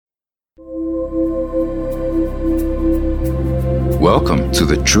Welcome to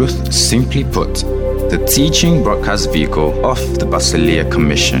The Truth Simply Put, the teaching broadcast vehicle of the Basileia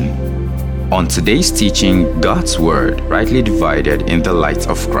Commission. On today's teaching, God's Word, rightly divided in the light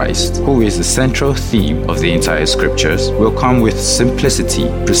of Christ, who is the central theme of the entire Scriptures, will come with simplicity,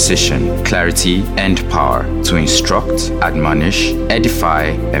 precision, clarity, and power to instruct, admonish, edify,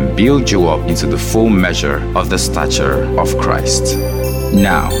 and build you up into the full measure of the stature of Christ.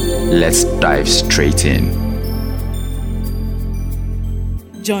 Now, let's dive straight in.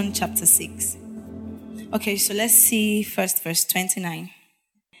 John chapter 6. Okay, so let's see first verse 29.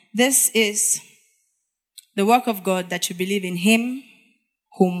 This is the work of God, that you believe in him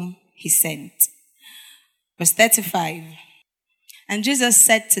whom he sent. Verse 35. And Jesus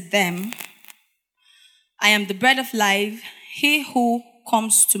said to them, I am the bread of life. He who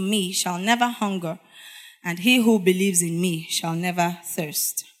comes to me shall never hunger, and he who believes in me shall never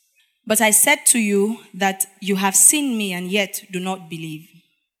thirst. But I said to you that you have seen me and yet do not believe.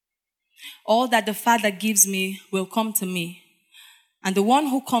 All that the Father gives me will come to me, and the one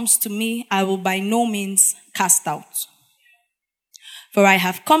who comes to me I will by no means cast out. For I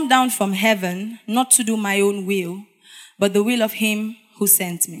have come down from heaven not to do my own will, but the will of him who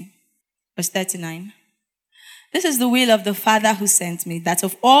sent me. Verse 39. This is the will of the Father who sent me, that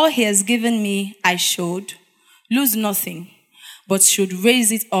of all he has given me I should lose nothing, but should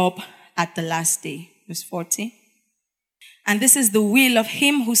raise it up at the last day. Verse 40. And this is the will of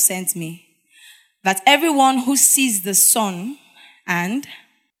him who sent me, that everyone who sees the Son and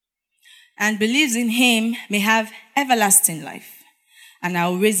believes in him may have everlasting life, and I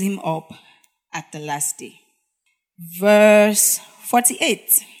will raise him up at the last day. Verse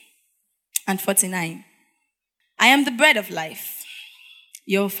 48 and 49. I am the bread of life.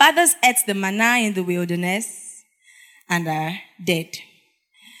 Your fathers ate the manna in the wilderness and are dead.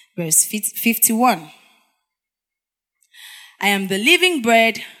 Verse 51. I am the living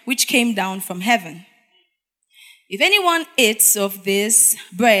bread which came down from heaven. If anyone eats of this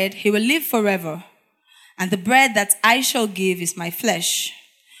bread, he will live forever. And the bread that I shall give is my flesh,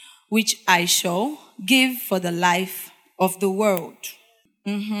 which I shall give for the life of the world.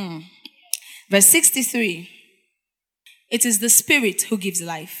 Verse 63. It is the Spirit who gives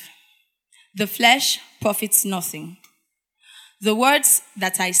life. The flesh profits nothing. The words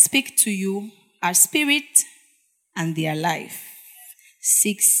that I speak to you are spirit and their life.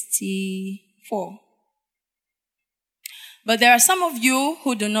 64. But there are some of you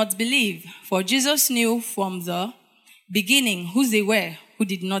who do not believe, for Jesus knew from the beginning who they were who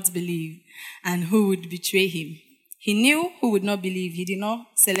did not believe and who would betray him. He knew who would not believe. He did not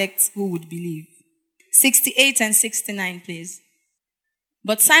select who would believe. 68 and 69, please.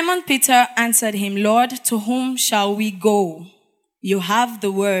 But Simon Peter answered him, Lord, to whom shall we go? You have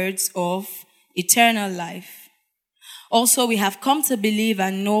the words of eternal life. Also, we have come to believe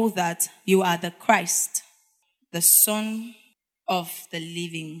and know that you are the Christ, the Son of the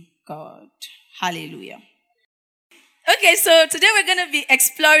living God. Hallelujah. Okay, so today we're going to be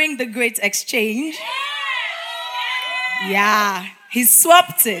exploring the Great Exchange. Yeah, he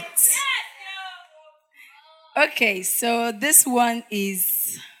swapped it. Okay, so this one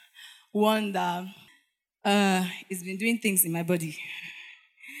is one that has been doing things in my body.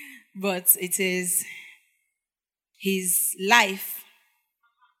 But it is his life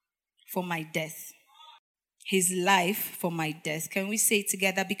for my death. His life for my death. Can we say it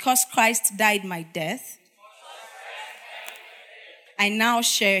together? Because Christ died my death, I now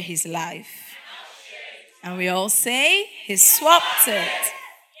share his life. And we all say, he swapped it.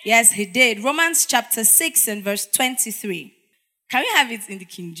 Yes, he did. Romans chapter 6 and verse 23. Can we have it in the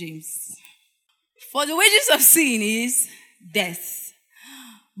King James? For the wages of sin is death.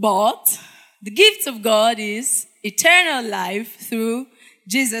 But the gift of God is eternal life through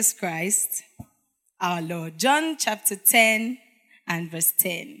Jesus Christ, our Lord. John chapter 10 and verse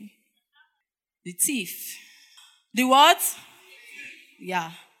 10. The thief. The what?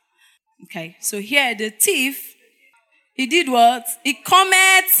 Yeah. Okay. So here the thief, he did what? He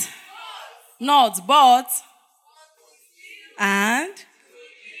cometh not, but and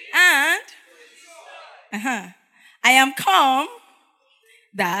I am come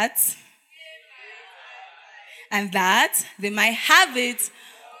that they might have it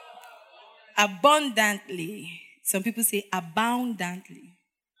abundantly. Some people say aboundantly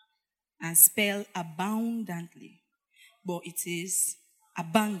and spell abundantly, but it is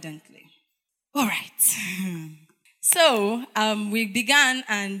abundantly. All right. So we began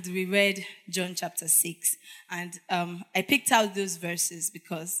and we read John chapter 6. And I picked out those verses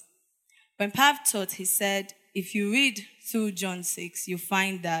because when Pav taught, he said, if you read through John 6, you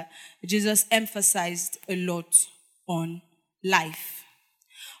find that Jesus emphasized a lot on life,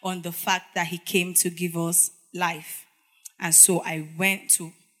 on the fact that he came to give us life. And so I went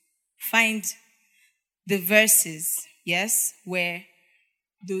to find the verses, yes, where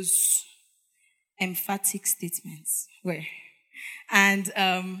those emphatic statements were. And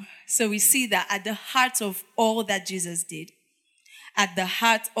so we see that at the heart of all that Jesus did, at the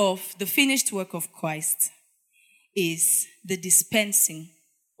heart of the finished work of Christ, is the dispensing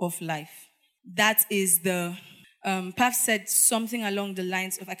of life. That is the, Pav said something along the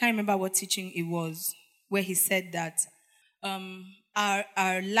lines of, I can't remember what teaching it was, where he said that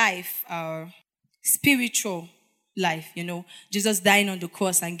our life, our spiritual life, Jesus dying on the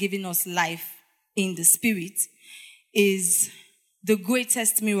cross and giving us life in the spirit is the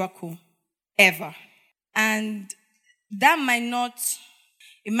greatest miracle ever. And that might not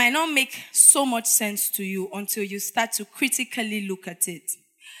make so much sense to you until you start to critically look at it.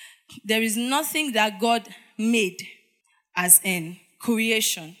 There is nothing that God made as in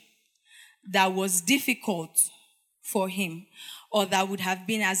creation that was difficult for him, or that would have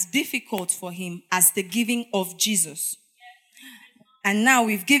been as difficult for him as the giving of Jesus. And now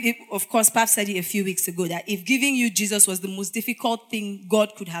we've given, of course, Pap said it a few weeks ago, that if giving you Jesus was the most difficult thing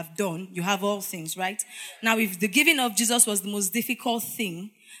God could have done, you have all things, right? Now, if the giving of Jesus was the most difficult thing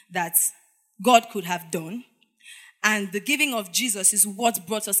that God could have done, and the giving of Jesus is what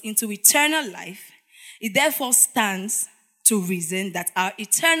brought us into eternal life, it therefore stands to reason that our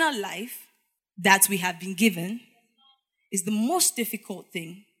eternal life that we have been given is the most difficult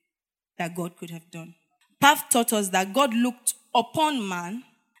thing that God could have done. Pav taught us that God looked upon man,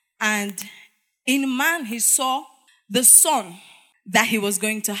 and in man he saw the son that he was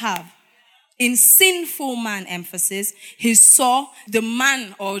going to have. In sinful man, emphasis, he saw the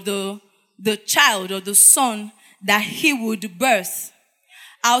man or the child or the son that he would birth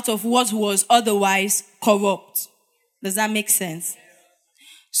out of what was otherwise corrupt. Does that make sense?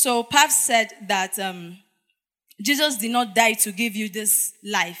 So Pav said that Jesus did not die to give you this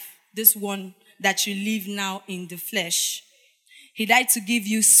life, this one that you live now in the flesh. He died to give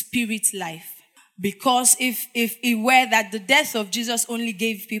you spirit life. Because if it were that the death of Jesus only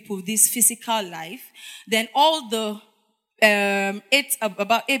gave people this physical life, then all the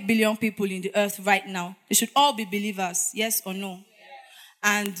about 8 billion people in the earth right now, they should all be believers, yes or no?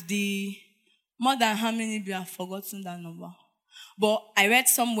 And the more than how many people have forgotten that number? But I read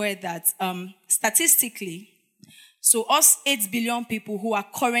somewhere that statistically, so us 8 billion people who are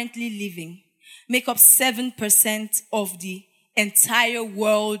currently living make up 7% of the entire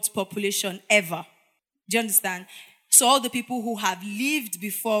world population ever. Do you understand? So all the people who have lived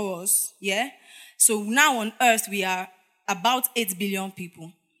before us, yeah? So now on earth we are about 8 billion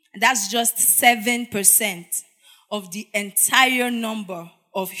people. And that's just 7% of the entire number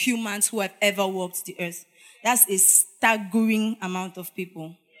of humans who have ever walked the earth. That's a staggering amount of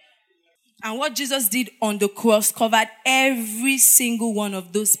people. And what Jesus did on the cross covered every single one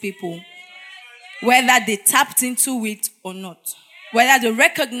of those people, whether they tapped into it or not, whether they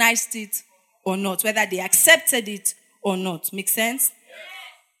recognized it or not, whether they accepted it or not. Make sense?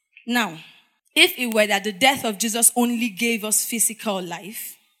 Now, if it were that the death of Jesus only gave us physical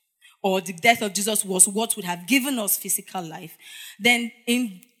life, or the death of Jesus was what would have given us physical life, then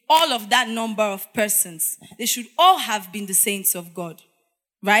in all of that number of persons, they should all have been the saints of God,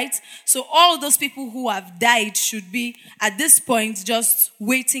 right? So all those people who have died should be, at this point, just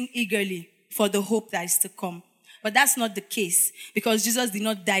waiting eagerly for the hope that is to come. But that's not the case, because Jesus did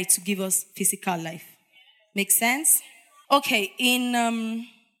not die to give us physical life. Make sense? Okay, in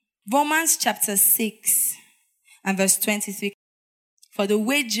Romans chapter 6 and verse 23, for the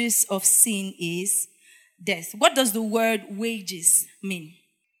wages of sin is death. What does the word wages mean?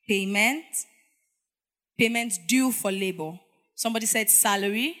 Payment. Payment due for labor. Somebody said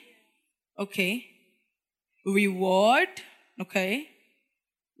salary. Okay. Reward. Okay.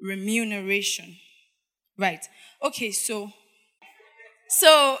 Remuneration. Right. Okay, so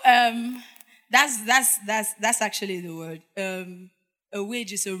that's actually the word. A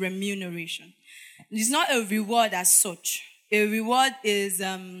wage is a remuneration. It's not a reward as such. A reward is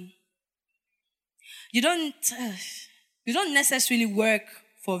you don't necessarily work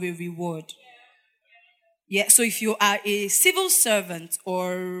for a reward. Yeah, so if you are a civil servant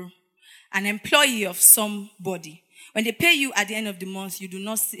or an employee of somebody, when they pay you at the end of the month, you don't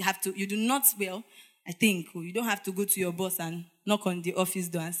have to go to your boss and knock on the office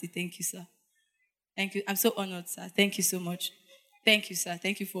door and say, thank you, sir. Thank you. I'm so honored, sir. Thank you so much. Thank you, sir.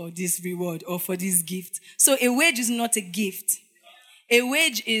 Thank you for this reward or for this gift. So a wage is not a gift. A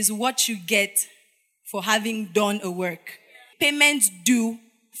wage is what you get for having done a work. Payment due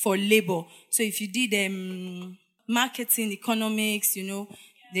for labor. So if you did marketing, economics,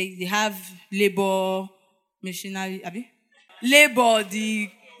 they have labor, machinery, labor,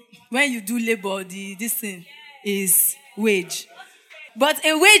 when you do labor, this thing is wage. But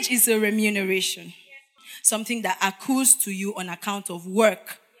a wage is a remuneration. Something that accrues to you on account of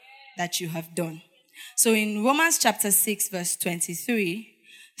work that you have done. So in Romans chapter 6, verse 23,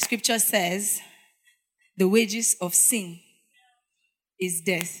 scripture says, the wages of sin is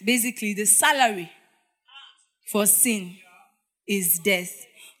death. Basically, the salary for sin is death.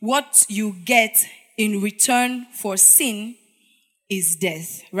 What you get in return for sin is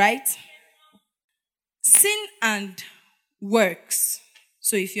death, right? Sin and works.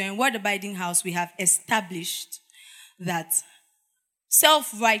 So if you're in Word Abiding House, we have established that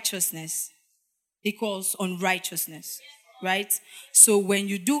self-righteousness equals unrighteousness, right? So when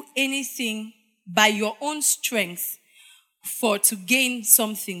you do anything by your own strength to gain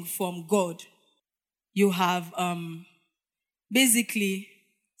something from God, you have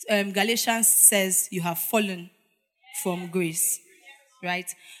Galatians says you have fallen from grace, right?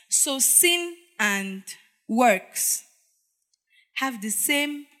 So sin and works have the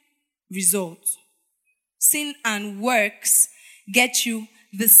same result. Sin and works get you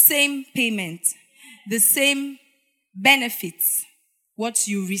the same payment, the same benefits. What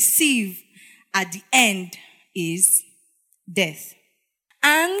you receive at the end is death.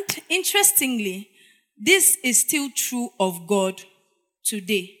 And interestingly, this is still true of God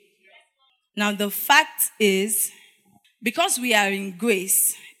today. Now, the fact is, because we are in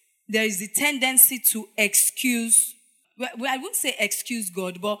grace, there is a tendency to excuse. Well, I wouldn't say excuse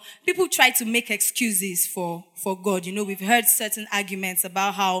God, but people try to make excuses for God. We've heard certain arguments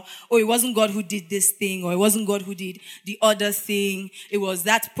about how, it wasn't God who did this thing, or it wasn't God who did the other thing. It was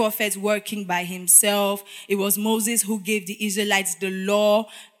that prophet working by himself. It was Moses who gave the Israelites the law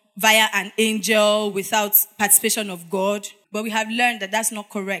via an angel without participation of God. But we have learned that that's not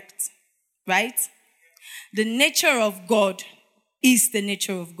correct, right? The nature of God is the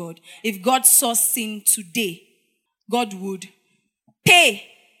nature of God. If God saw sin today, God would pay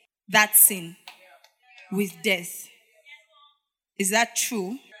that sin with death. Is that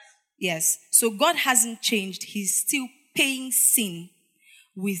true? Yes. So God hasn't changed. He's still paying sin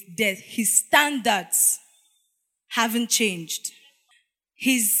with death. His standards haven't changed.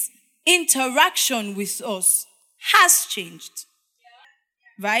 His interaction with us has changed.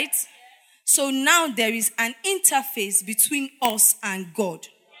 Right? So now there is an interface between us and God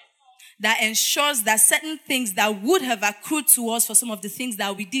that ensures that certain things that would have accrued to us for some of the things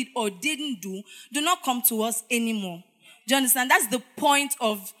that we did or didn't do not come to us anymore. Do you understand? That's the point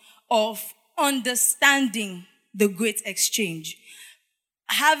of understanding the great exchange.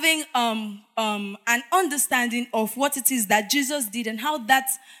 Having an understanding of what it is that Jesus did and how that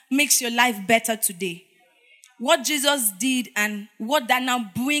makes your life better today. What Jesus did and what that now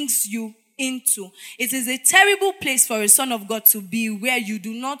brings you into. It is a terrible place for a son of God to be where you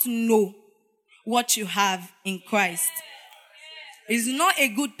do not know what you have in Christ. It's not a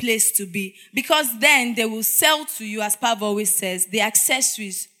good place to be, because then they will sell to you, as Pav always says, the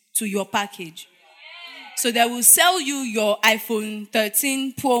accessories to your package. So they will sell you your iPhone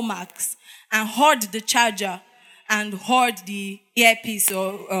 13 Pro Max and hoard the charger and hoard the earpiece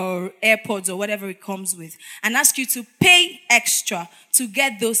or AirPods or whatever it comes with, and ask you to pay extra to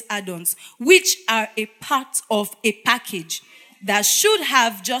get those add-ons, which are a part of a package that should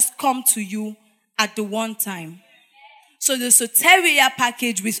have just come to you at the one time. So the Soteria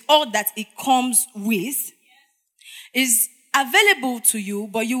package, with all that it comes with, is available to you,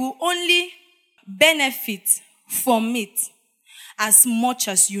 but you will only benefit from it as much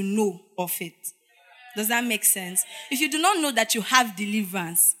as you know of it. Does that make sense? If you do not know that you have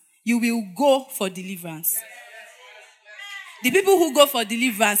deliverance, you will go for deliverance. The people who go for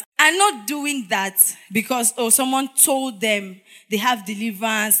deliverance are not doing that because someone told them they have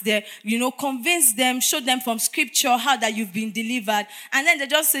deliverance. They, convince them, show them from scripture how that you've been delivered. And then they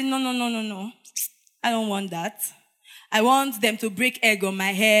just say, no. I don't want that. I want them to break egg on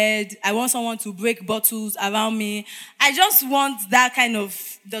my head. I want someone to break bottles around me. I just want that kind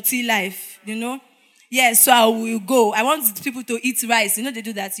of dirty life, Yes, so I will go. I want people to eat rice. They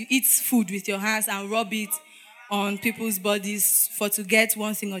do that. You eat food with your hands and rub it on people's bodies to get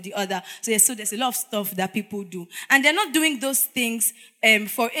one thing or the other. So there's a lot of stuff that people do. And they're not doing those things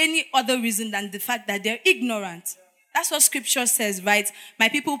for any other reason than the fact that they're ignorant. That's what scripture says, right? My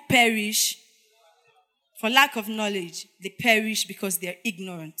people perish for lack of knowledge. They perish because they're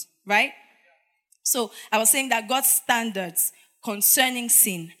ignorant, right? So I was saying that God's standards concerning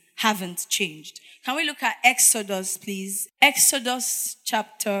sin haven't changed. Can we look at Exodus, please? Exodus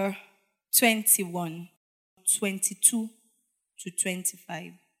chapter 21, 22 to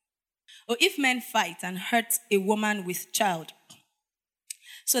 25. Or if men fight and hurt a woman with child,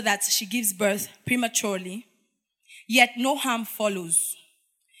 so that she gives birth prematurely, yet no harm follows,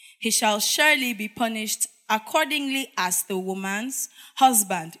 he shall surely be punished accordingly as the woman's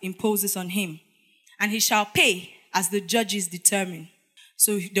husband imposes on him, and he shall pay as the judges determine.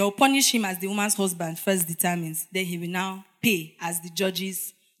 So they will punish him as the woman's husband first determines. Then he will now pay as the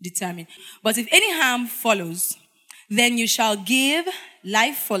judges determine. But if any harm follows, then you shall give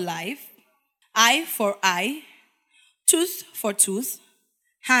life for life, eye for eye, tooth for tooth,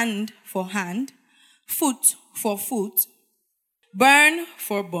 hand for hand, foot for foot, burn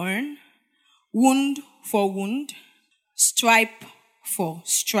for burn, wound for wound, stripe for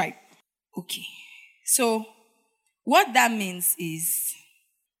stripe. Okay. So what that means is,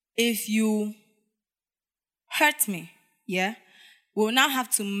 if you hurt me, we'll now have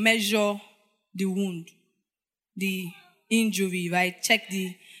to measure the wound, the injury, right? Check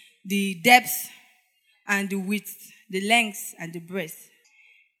the depth and the width, the length and the breadth.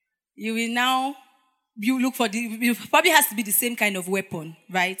 You look for it probably has to be the same kind of weapon,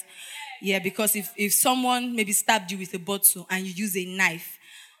 right? Yeah, because if someone maybe stabbed you with a bottle and you use a knife,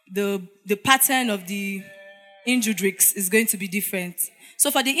 the pattern of the injudrix is going to be different. So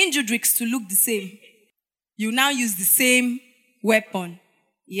for the injudrix to look the same, you now use the same weapon.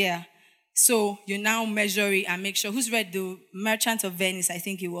 Yeah. So you now measure it and make sure. Who's read The Merchant of Venice? I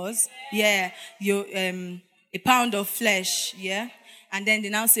think it was. Yeah. A pound of flesh. Yeah. And then they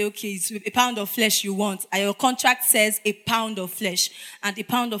now say, okay, it's a pound of flesh you want. And your contract says a pound of flesh. And a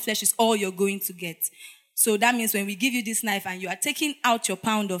pound of flesh is all you're going to get. So that means when we give you this knife and you are taking out your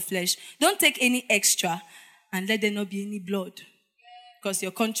pound of flesh, don't take any extra and let there not be any blood. Because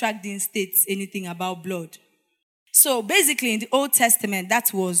your contract didn't state anything about blood. So basically in the Old Testament,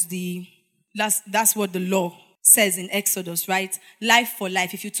 that's what the law says in Exodus, right? Life for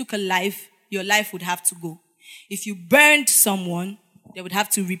life. If you took a life, your life would have to go. If you burned someone, they would have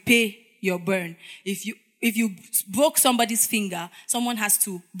to repay your burn. If you broke somebody's finger, someone has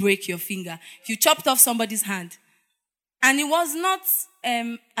to break your finger. If you chopped off somebody's hand. And it was not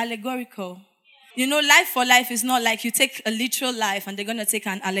allegorical. You know, life for life is not like you take a literal life and they're going to take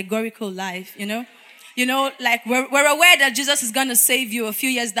an allegorical life, you know. You know, like we're aware that Jesus is going to save you a few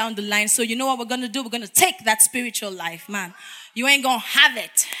years down the line. So you know what we're going to do? We're going to take that spiritual life, man. You ain't going to have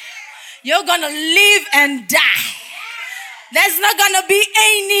it. You're going to live and die. There's not going to be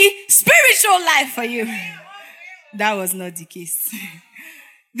any spiritual life for you. That was not the case.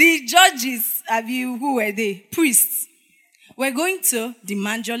 The judges, who were they? Priests. We're going to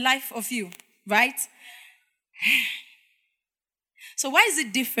demand your life of you, right? So why is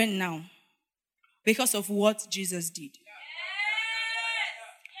it different now? Because of what Jesus did.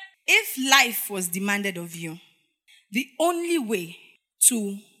 If life was demanded of you, the only way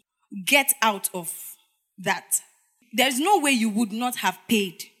to get out of that, there's no way you would not have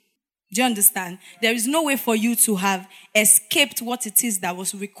paid. Do you understand? There is no way for you to have escaped what it is that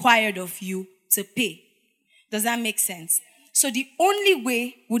was required of you to pay. Does that make sense? So the only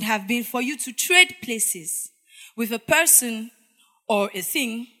way would have been for you to trade places with a person or a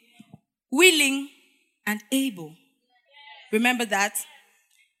thing willing and able. Remember that?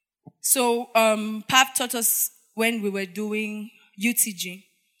 So Pav taught us when we were doing UTG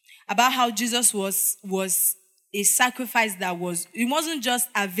about how Jesus was a sacrifice that it wasn't just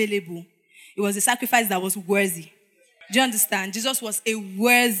available. It was a sacrifice that was worthy. Do you understand? Jesus was a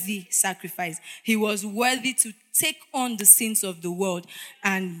worthy sacrifice. He was worthy to take on the sins of the world.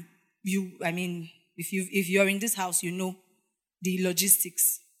 And if you're in this house, you know the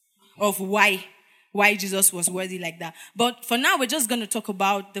logistics of why Jesus was worthy like that. But for now, we're just going to talk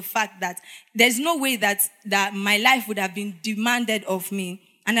about the fact that there's no way that my life would have been demanded of me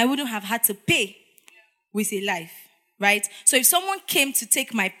and I wouldn't have had to pay with a life, right? So if someone came to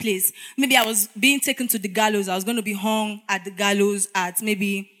take my place, maybe I was being taken to the gallows, I was going to be hung at the gallows at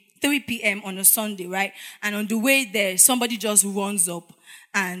maybe 3 p.m. on a Sunday, right? And on the way there, somebody just runs up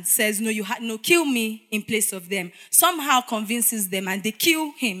and says, no, kill me in place of them. Somehow convinces them and they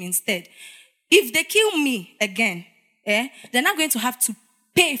kill him instead. If they kill me again, they're not going to have to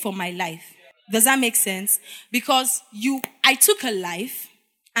pay for my life. Does that make sense? Because I took a life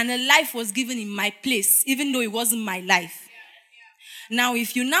and a life was given in my place, even though it wasn't my life. Now,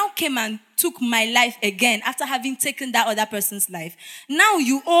 if you now came and took my life again after having taken that other person's life, now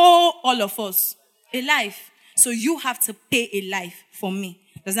you owe all of us a life. So you have to pay a life for me.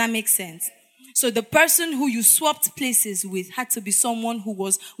 Does that make sense? So the person who you swapped places with had to be someone who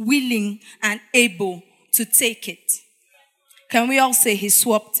was willing and able to take it. Can we all say he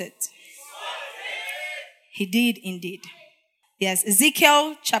swapped it? He did indeed. Yes,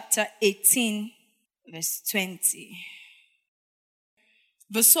 Ezekiel chapter 18, verse 20.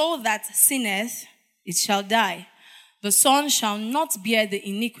 The soul that sinneth, it shall die. The son shall not bear the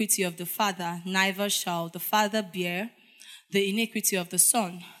iniquity of the father, neither shall the father bear the iniquity of the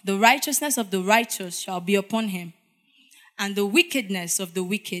son. The righteousness of the righteous shall be upon him, and the wickedness of the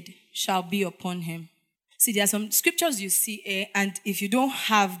wicked shall be upon him. See, there are some scriptures you see, and if you don't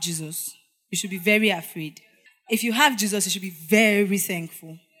have Jesus, you should be very afraid. If you have Jesus, you should be very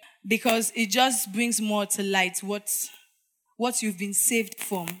thankful, because it just brings more to light what you've been saved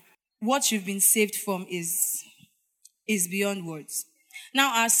from. What you've been saved from is beyond words.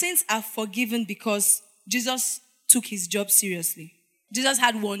 Now, our sins are forgiven because Jesus took his job seriously. Jesus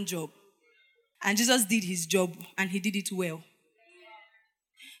had one job, and Jesus did his job, and he did it well.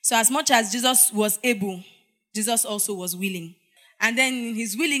 So as much as Jesus was able, Jesus also was willing. And then in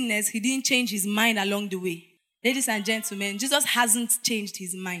his willingness, he didn't change his mind along the way. Ladies and gentlemen, Jesus hasn't changed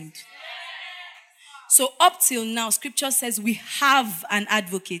his mind. So up till now, scripture says we have an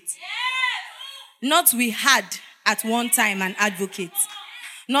advocate. Not we had at one time an advocate.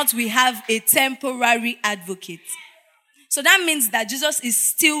 Not we have a temporary advocate. So that means that Jesus is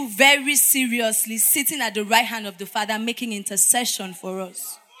still very seriously sitting at the right hand of the Father, making intercession for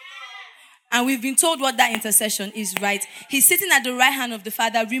us. And we've been told what that intercession is, right? He's sitting at the right hand of the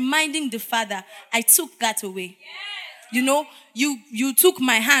Father, reminding the Father, I took that away. You know, you took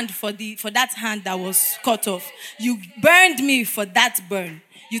my hand for that hand that was cut off. You burned me for that burn.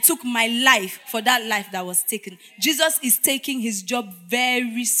 You took my life for that life that was taken. Jesus is taking his job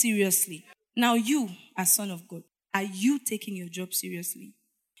very seriously. Now you, as son of God, are you taking your job seriously?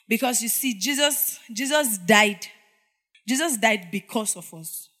 Because you see, Jesus died. Jesus died because of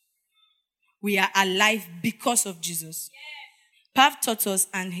us. We are alive because of Jesus. Pav taught us,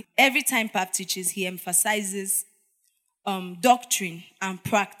 and every time Pav teaches, he emphasizes doctrine and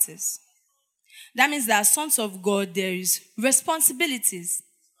practice. That means that as sons of God, there is responsibilities,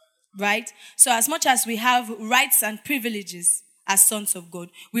 right? So as much as we have rights and privileges as sons of God,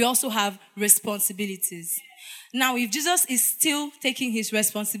 we also have responsibilities. Now, if Jesus is still taking his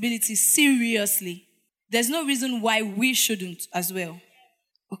responsibility seriously, there's no reason why we shouldn't as well.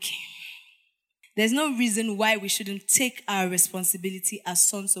 Okay. There's no reason why we shouldn't take our responsibility as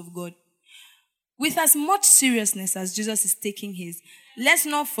sons of God with as much seriousness as Jesus is taking his. Let's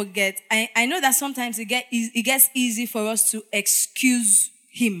not forget, I know that sometimes it gets easy for us to excuse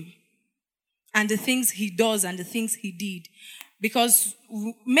him and the things he does and the things he did, because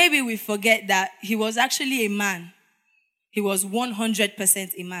maybe we forget that he was actually a man. He was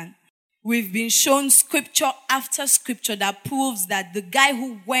 100% a man. We've been shown scripture after scripture that proves that the guy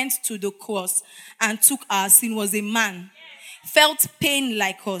who went to the cross and took our sin was a man. Felt pain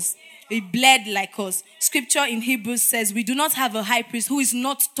like us. He bled like us. Scripture in Hebrews says we do not have a high priest who is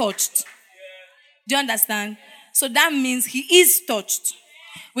not touched. Do you understand? So that means he is touched.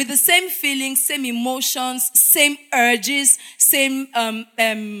 With the same feelings, same emotions, same urges, same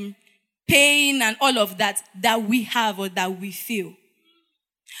pain and all of that we have or that we feel.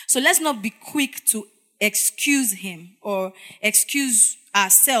 So let's not be quick to excuse him or excuse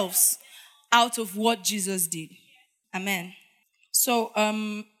ourselves out of what Jesus did. Amen. So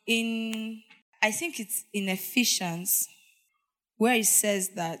I think it's in Ephesians where it says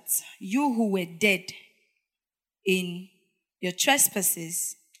that you who were dead in your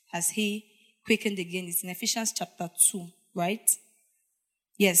trespasses has he quickened again. It's in Ephesians chapter 2, right?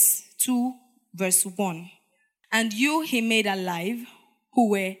 Yes, 2 verse 1. And you he made alive who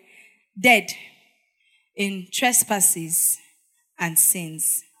were dead in trespasses and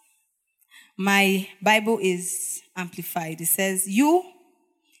sins. My Bible is amplified. It says, you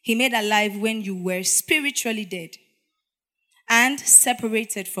he made alive when you were spiritually dead and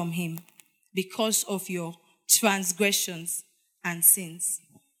separated from him because of your transgressions and sins.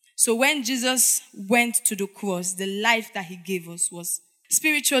 So when Jesus went to the cross, the life that he gave us was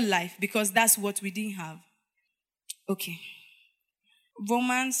spiritual life, because that's what we didn't have. Okay.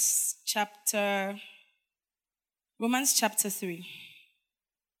 Romans chapter 3,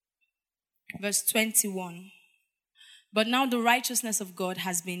 verse 21. But now the righteousness of God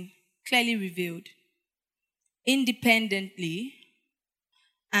has been clearly revealed, independently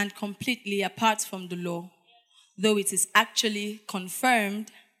and completely apart from the law, though it is actually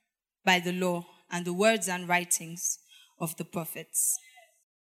confirmed by the law and the words and writings of the prophets.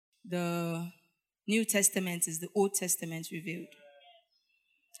 The New Testament is the Old Testament revealed.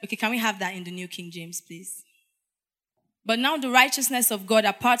 Okay, can we have that in the New King James, please? But now the righteousness of God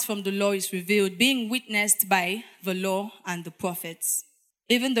apart from the law is revealed, being witnessed by the law and the prophets.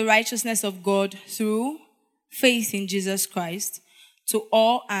 Even the righteousness of God through faith in Jesus Christ to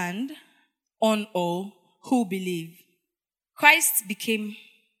all and on all who believe. Christ became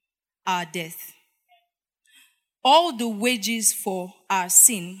our death. All the wages for our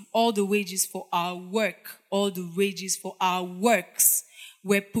sin, all the wages for our work, all the wages for our works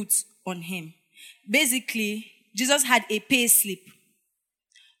were put on him. Basically, Jesus had a pay slip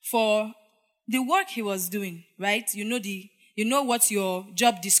for the work he was doing, right? You know what your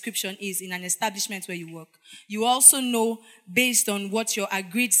job description is in an establishment where you work. You also know, based on what your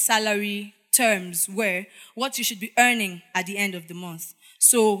agreed salary terms were, what you should be earning at the end of the month.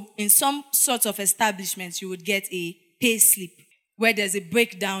 So in some sorts of establishments, you would get a pay slip where there's a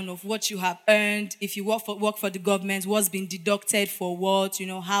breakdown of what you have earned. If you work for the government, what's been deducted for what,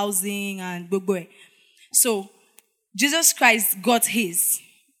 housing and gbogbo. So Jesus Christ got his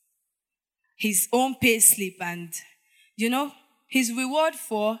own pay slip and, his reward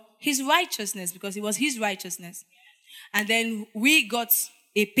for his righteousness, because it was his righteousness. And then we got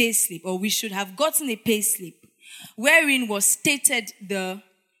a pay slip, or we should have gotten a pay slip, wherein was stated the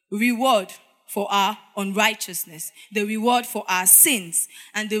reward for our unrighteousness, the reward for our sins,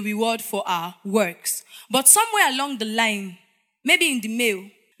 and the reward for our works. But somewhere along the line, maybe in the mail,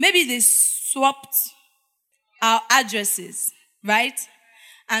 maybe they swapped our addresses, right?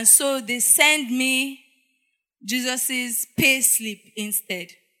 And so they send me Jesus's pay slip instead.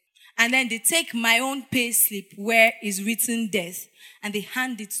 And then they take my own pay slip where is written death and they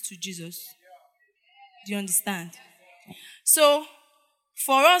hand it to Jesus. Do you understand? So,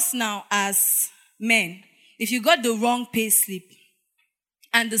 for us now as men, if you got the wrong pay slip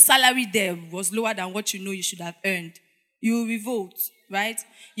and the salary there was lower than what you should have earned, you will revolt, right?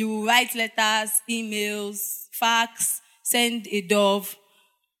 You will write letters, emails, fax, send a dove,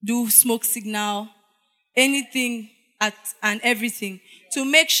 do smoke signal, anything and everything to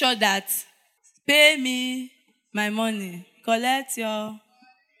make sure that pay me my money, collect your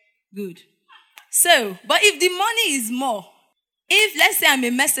good. So, but if the money is more, if let's say I'm a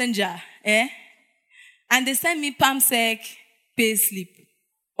messenger, and they send me PAMSEC pay slip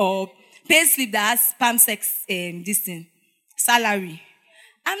or pay slip that has PAMSEC this thing, salary,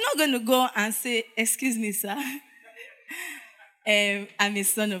 I'm not going to go and say, excuse me, sir. I'm a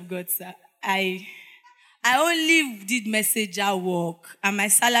son of God, sir. I only did messenger work and my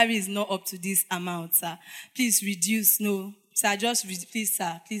salary is not up to this amount, sir. Please reduce. No, sir, please,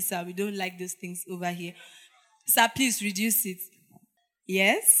 sir, we don't like those things over here. Sir, please reduce it.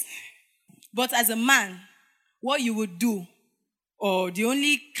 Yes. But as a man, what you would do, or the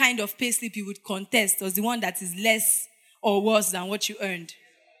only kind of payslip you would contest was the one that is less or worse than what you earned.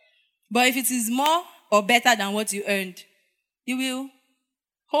 But if it is more or better than what you earned, you will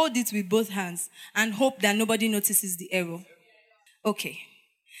hold it with both hands and hope that nobody notices the error. Okay.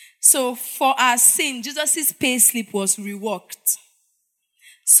 So for our sin, Jesus' pay slip was reworked.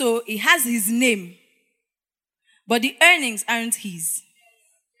 So it has his name, but the earnings aren't his.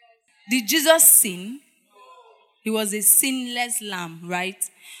 Did Jesus sin? He was a sinless lamb, right?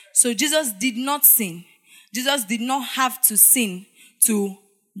 So Jesus did not sin. Jesus did not have to sin to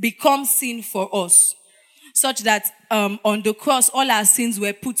become sin for us. Such that on the cross, all our sins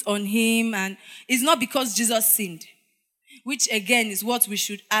were put on him. And it's not because Jesus sinned, which again is what we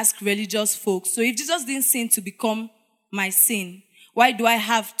should ask religious folks. So if Jesus didn't sin to become my sin, why do I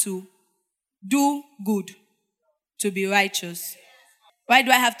have to do good to be righteous? Why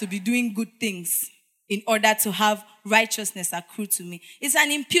do I have to be doing good things in order to have righteousness accrue to me? It's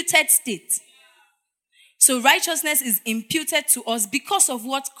an imputed state. So righteousness is imputed to us because of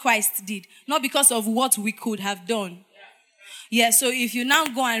what Christ did, not because of what we could have done. Yeah, so if you now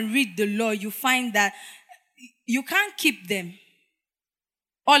go and read the law, you find that you can't keep them,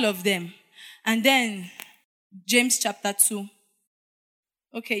 all of them. And then James chapter 2.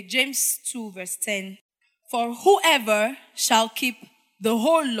 Okay, James 2 verse 10. For whoever shall keep the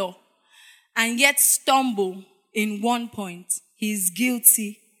whole law and yet stumble in one point, he is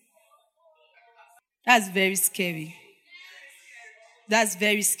guilty. That's very scary. That's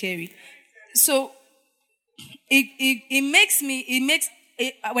very scary. So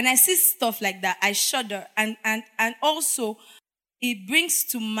when I see stuff like that, I shudder. And also it brings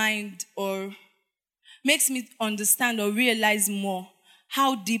to mind or makes me understand or realize more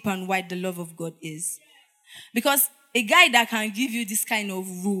how deep and wide the love of God is. Because a guy that can give you this kind of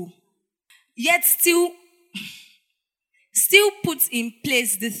rule, yet still puts in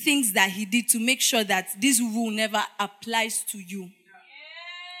place the things that he did to make sure that this rule never applies to you.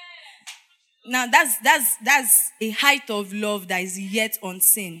 Now that's a height of love that is yet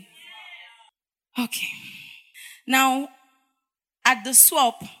unseen. Okay. Now, at the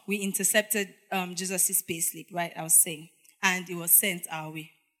swap, we intercepted Jesus' payslip, right? I was saying, and it was sent our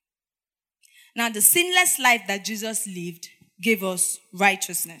way. Now, the sinless life that Jesus lived gave us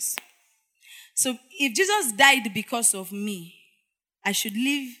righteousness. So, if Jesus died because of me, I should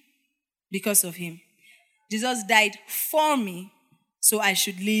live because of him. Jesus died for me, so I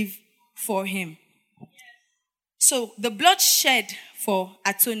should live for him. So, the blood shed for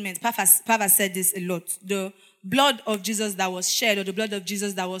atonement, Papa said this a lot. The blood of Jesus that was shed, or the blood of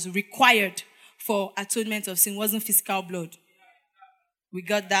Jesus that was required for atonement of sin, wasn't physical blood. We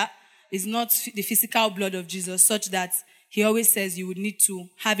got that? It's not the physical blood of Jesus, such that he always says you would need to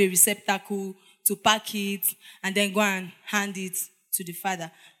have a receptacle to pack it and then go and hand it to the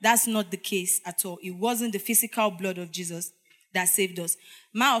Father. That's not the case at all. It wasn't the physical blood of Jesus that saved us.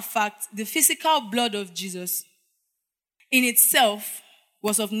 Matter of fact, the physical blood of Jesus in itself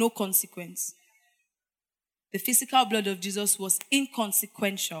was of no consequence. The physical blood of Jesus was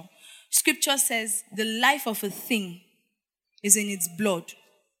inconsequential. Scripture says the life of a thing is in its blood.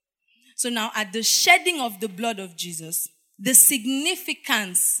 So now at the shedding of the blood of Jesus, the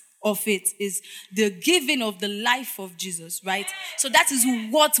significance of it is the giving of the life of Jesus, right? So that is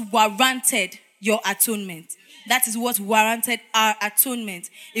what warranted your atonement. That is what warranted our atonement.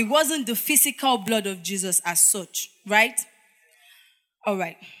 It wasn't the physical blood of Jesus as such, right? All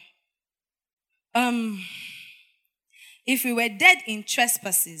right. If we were dead in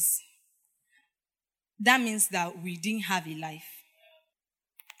trespasses, that means that we didn't have a life.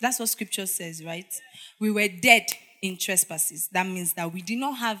 That's what scripture says, right? We were dead in trespasses. That means that we did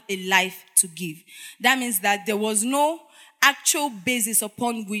not have a life to give. That means that there was no actual basis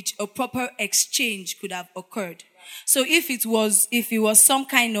upon which a proper exchange could have occurred. So if it was some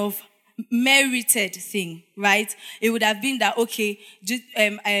kind of merited thing, right? It would have been that, okay,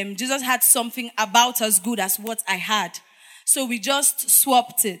 Jesus had something about as good as what I had. So we just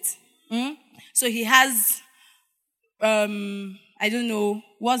swapped it. So he has, I don't know,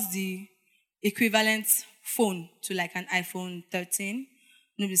 what's the equivalent phone to like an iPhone 13?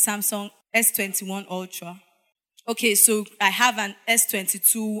 Maybe Samsung S21 Ultra. Okay, so I have an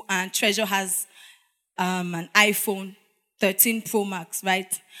S22 and Treasure has an iPhone 13 Pro Max,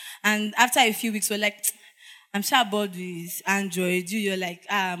 right? And after a few weeks, we're like, I'm sure bored with Android. You're like,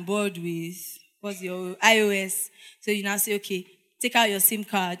 I'm bored with, what's your iOS? So you now say, okay, take out your SIM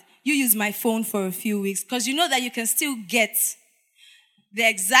card. You use my phone for a few weeks because you know that you can still get the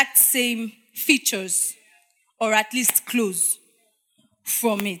exact same features or at least close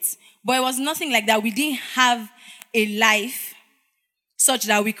from it. But it was nothing like that. We didn't have a life such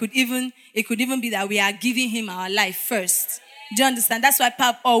that it could even be that we are giving him our life first. Do you understand? That's why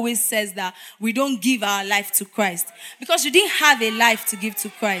Pap always says that we don't give our life to Christ. Because you didn't have a life to give to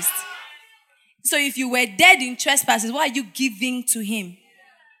Christ. So if you were dead in trespasses, why are you giving to him?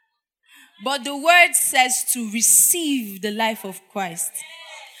 But the word says to receive the life of Christ.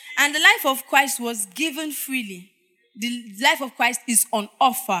 And the life of Christ was given freely. The life of Christ is on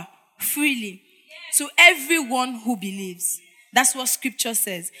offer freely to everyone who believes. That's what scripture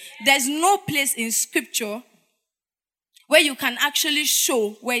says. There's no place in scripture where you can actually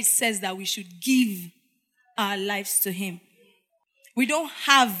show where it says that we should give our lives to him. We don't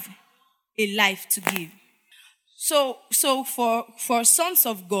have a life to give. So for sons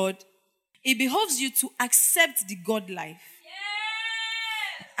of God, it behoves you to accept the God life.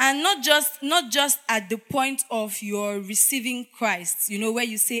 And not just at the point of your receiving Christ, where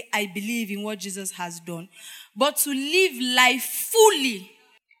you say, I believe in what Jesus has done, but to live life fully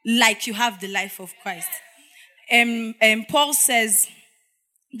like you have the life of Christ. Paul says,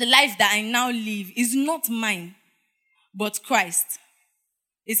 the life that I now live is not mine, but Christ.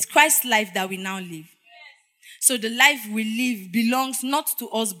 It's Christ's life that we now live. So the life we live belongs not to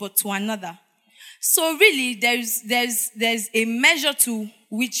us, but to another. So really, there's a measure to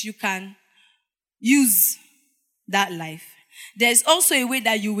which you can use that life. There's also a way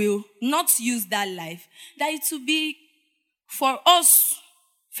that you will not use that life, that it will be for us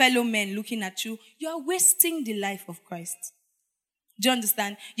fellow men looking at you, you are wasting the life of Christ. Do you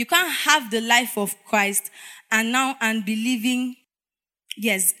understand? You can't have the life of Christ and be living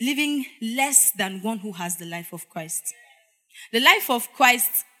less than one who has the life of Christ. The life of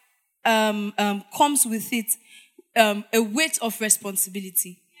Christ comes with it a weight of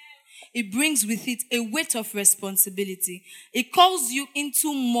responsibility. It brings with it a weight of responsibility. It calls you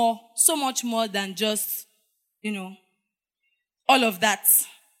into so much more than just, all of that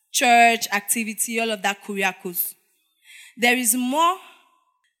church activity, all of that kuriakos. There is more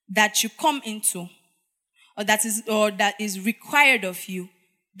that you come into, or that is required of you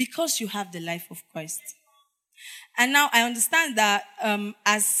because you have the life of Christ. And now I understand that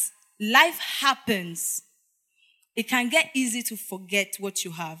as life happens, it can get easy to forget what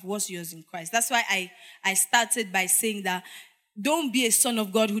you have, what's yours in Christ. That's why I started by saying that don't be a son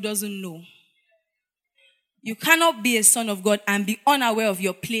of God who doesn't know. You cannot be a son of God and be unaware of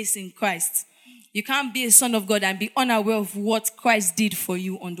your place in Christ. You can't be a son of God and be unaware of what Christ did for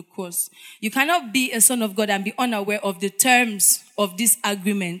you on the cross. You cannot be a son of God and be unaware of the terms of this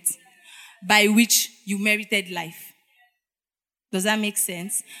agreement by which you merited life. Does that make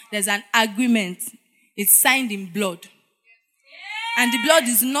sense? There's an agreement. It's signed in blood. And the blood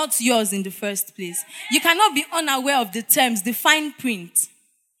is not yours in the first place. You cannot be unaware of the terms, the fine print.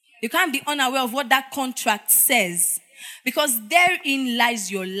 You can't be unaware of what that contract says, because therein lies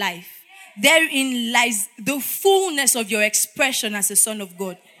your life. Therein lies the fullness of your expression as a son of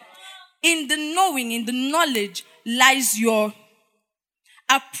God. In the knowing, in the knowledge, lies your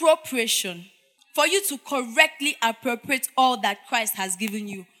appropriation. For you to correctly appropriate all that Christ has given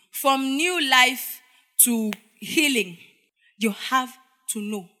you, from new life to healing, you have to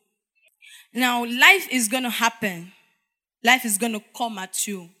know. Now, life is going to happen. Life is going to come at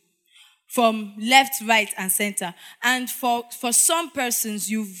you from left, right, and center. And for some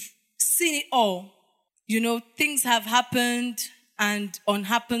persons, you've seen it all. You know, things have happened and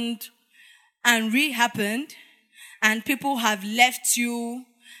unhappened and re-happened. And people have left you,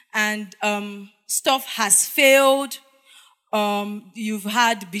 and stuff has failed. You've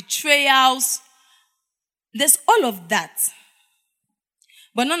had betrayals. There's all of that.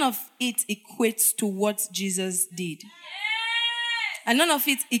 But none of it equates to what Jesus did. And none of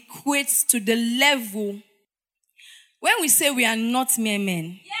it equates to the level. When we say we are not mere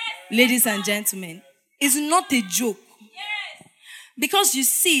men, ladies and gentlemen, it's not a joke. Because you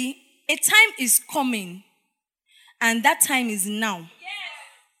see, a time is coming, and that time is now.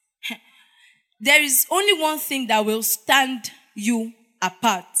 There is only one thing that will stand you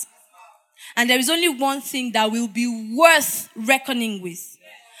apart. And there is only one thing that will be worth reckoning with.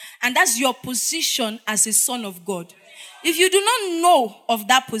 And that's your position as a son of God. If you do not know of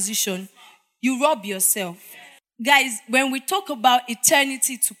that position, you rob yourself. Guys, when we talk about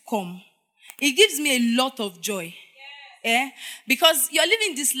eternity to come, it gives me a lot of joy. Because you're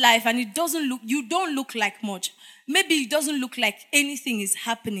living this life and you don't look like much. Maybe it doesn't look like anything is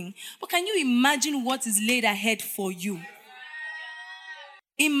happening. But can you imagine what is laid ahead for you?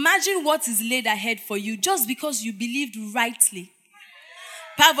 Imagine what is laid ahead for you just because you believed rightly.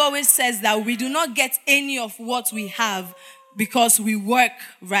 Pav always says that we do not get any of what we have because we work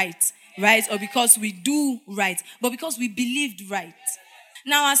right? Or because we do right, but because we believed right.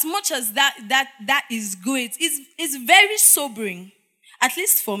 Now, as much as that is great, it's very sobering, at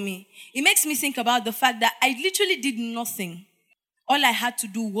least for me. It makes me think about the fact that I literally did nothing. All I had to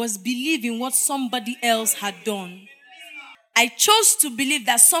do was believe in what somebody else had done. I chose to believe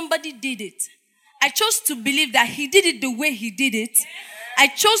that somebody did it. I chose to believe that he did it the way he did it. I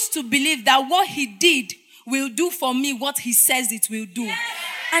chose to believe that what he did will do for me what he says it will do.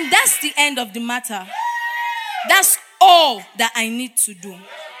 And that's the end of the matter. That's all that I need to do.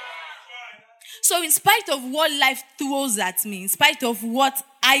 So in spite of what life throws at me, in spite of what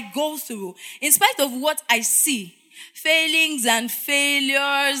I go through, in spite of what I see, failings and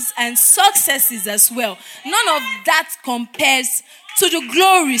failures and successes as well, none of that compares to the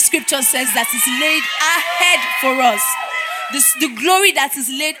glory Scripture says that is laid ahead for us. The glory that is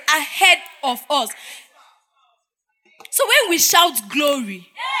laid ahead of us. So when we shout glory,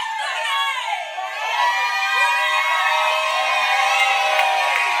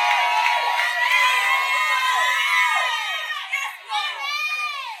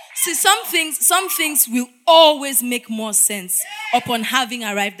 see, some things will always make more sense upon having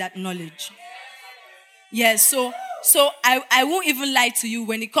arrived at knowledge. Yes, so I won't even lie to you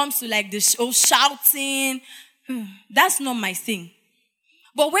when it comes to like the shouting. That's not my thing.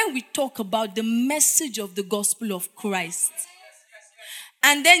 But when we talk about the message of the gospel of Christ,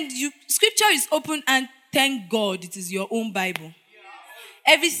 and then Scripture is open, and thank God it is your own Bible.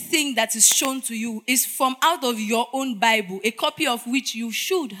 Everything that is shown to you is from out of your own Bible, a copy of which you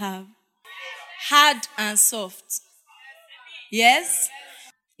should have. Hard and soft. Yes?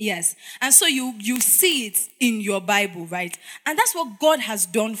 Yes. And so you see it in your Bible, right? And that's what God has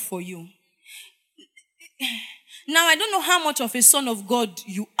done for you. Now, I don't know how much of a son of God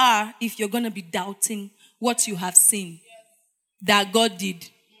you are if you're going to be doubting what you have seen that God did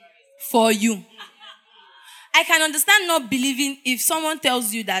for you. I can understand not believing if someone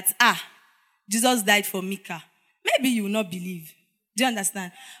tells you that, Jesus died for Mika. Maybe you will not believe. Do you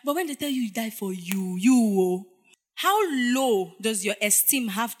understand? But when they tell you he died for you, how low does your esteem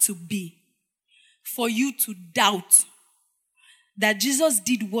have to be for you to doubt that Jesus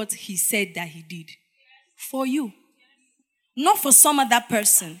did what he said that he did? For you. Not for some other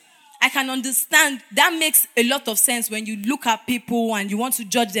person. I can understand that makes a lot of sense when you look at people and you want to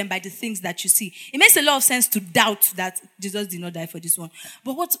judge them by the things that you see. It makes a lot of sense to doubt that Jesus did not die for this one.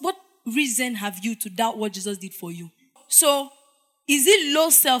 But what reason have you to doubt what Jesus did for you? So, is it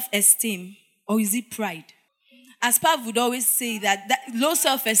low self-esteem or is it pride? As Pav would always say that low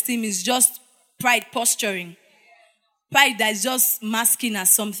self-esteem is just pride posturing. Pride that is just masking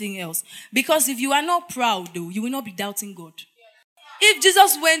as something else. Because if you are not proud, though, you will not be doubting God. If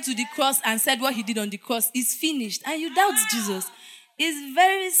Jesus went to the cross and said what he did on the cross is finished, and you doubt Jesus, it's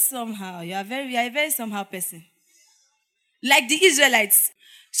very somehow. You are a very somehow person. Like the Israelites.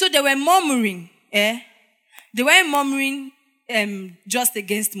 So they were murmuring. They were murmuring just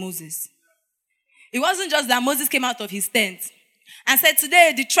against Moses. It wasn't just that Moses came out of his tent and said,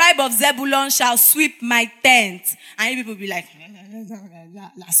 today the tribe of Zebulun shall sweep my tent. And people be like,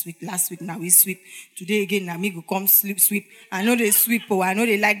 last week, now we sweep. Today again, now me go come sweep. I know they sweep, I know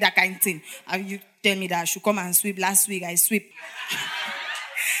they like that kind of thing. And you tell me that I should come and sweep. Last week I sweep.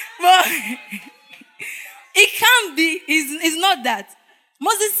 But it can't be, it's not that.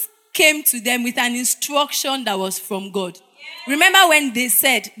 Moses came to them with an instruction that was from God. Remember when they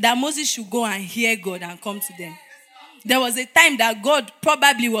said that Moses should go and hear God and come to them? There was a time that God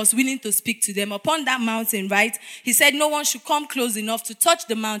probably was willing to speak to them. Upon that mountain, right? He said no one should come close enough to touch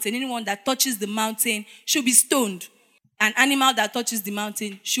the mountain. Anyone that touches the mountain should be stoned. An animal that touches the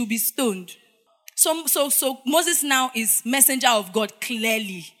mountain should be stoned. So Moses now is messenger of God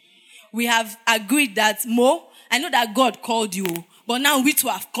clearly. We have agreed that, Mo, I know that God called you, but now we too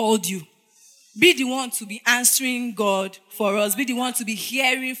have called you. Be the one to be answering God for us. Be the one to be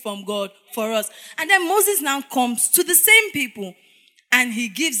hearing from God for us. And then Moses now comes to the same people and he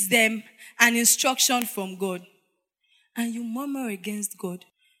gives them an instruction from God. And you murmur against God.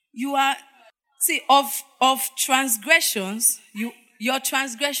 You are, of transgressions, your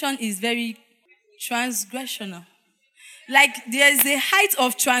transgression is very transgressional. Like there is a height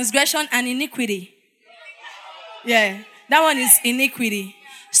of transgression and iniquity. Yeah, that one is iniquity.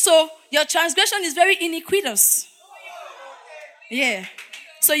 So your transgression is very iniquitous. Yeah.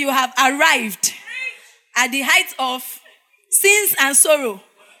 So you have arrived at the height of sins and sorrow,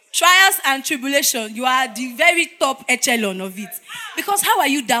 trials and tribulation. You are at the very top echelon of it. Because how are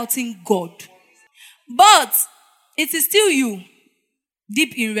you doubting God? But it is still you,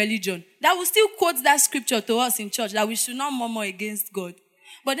 deep in religion, that will still quote that scripture to us in church that we should not murmur against God.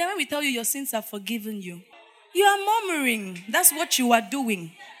 But then when we tell you your sins are forgiven you, you are murmuring. That's what you are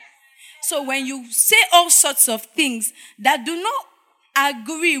doing. So when you say all sorts of things that do not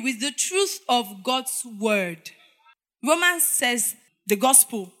agree with the truth of God's word, Romans says the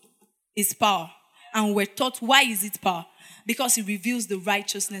gospel is power. And we're taught why is it power? Because it reveals the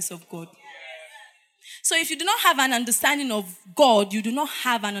righteousness of God. So if you do not have an understanding of God, you do not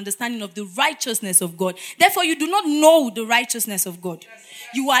have an understanding of the righteousness of God. Therefore, you do not know the righteousness of God.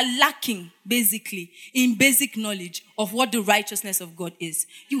 You are lacking, basically, in basic knowledge of what the righteousness of God is.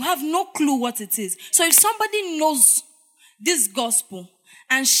 You have no clue what it is. So if somebody knows this gospel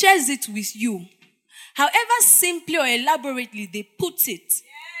and shares it with you, however simply or elaborately they put it,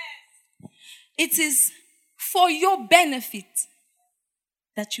 it is for your benefit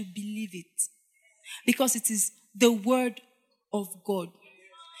that you believe it. Because it is the word of God.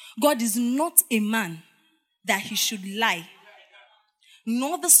 God is not a man that he should lie,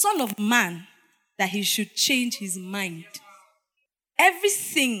 nor the son of man that he should change his mind.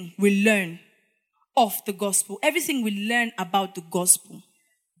 Everything we learn of the gospel, everything we learn about the gospel,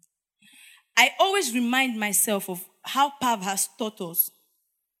 I always remind myself of how Pav has taught us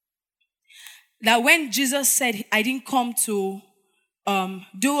that when Jesus said, I didn't come to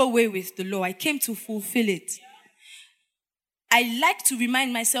do away with the law, I came to fulfill it. I like to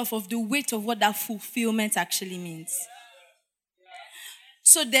remind myself of the weight of what that fulfillment actually means.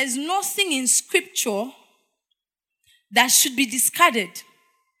 So there's nothing in scripture that should be discarded.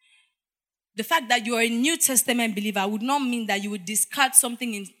 The fact that you are a New Testament believer would not mean that you would discard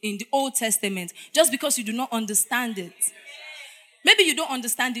something in the Old Testament just because you do not understand it. Maybe you don't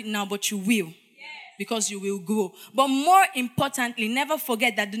understand it now, but you will. Because you will grow. But more importantly, never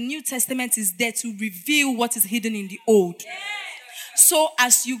forget that the New Testament is there to reveal what is hidden in the Old. So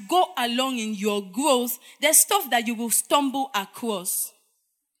as you go along in your growth, there's stuff that you will stumble across.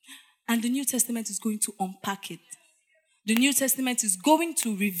 And the New Testament is going to unpack it. The New Testament is going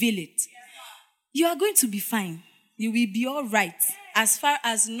to reveal it. You are going to be fine. You will be all right. as far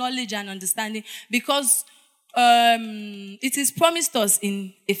as knowledge and understanding, because it is promised us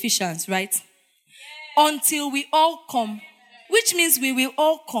in Ephesians, right? Until we all come, which means we will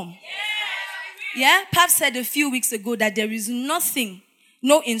all come. Yeah, Pap said a few weeks ago that there is nothing,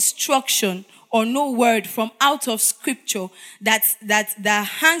 no instruction or no word from out of scripture that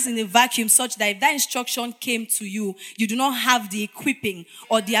hangs in a vacuum, such that if that instruction came to you, you do not have the equipping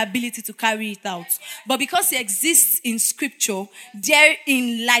or the ability to carry it out. But because it exists in scripture,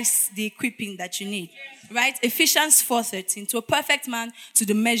 therein lies the equipping that you need. Right? Ephesians 4:13, to a perfect man, to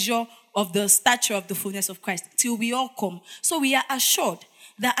the measure of the stature of the fullness of Christ, till we all come. So we are assured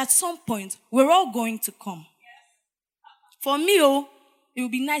that at some point, we're all going to come. For me, it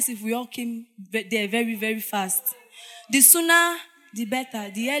would be nice if we all came there very, very fast. The sooner, the better.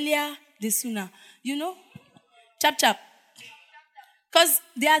 The earlier, the sooner. You know? Chap. Because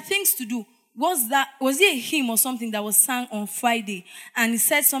there are things to do. Was it a hymn or something that was sung on Friday? And it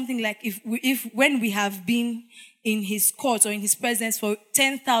said something like, when we have been in his court or in his presence for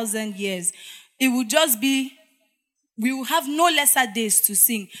 10,000 years, it would just be, we will have no lesser days to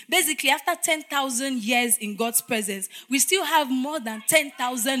sing. Basically, after 10,000 years in God's presence, we still have more than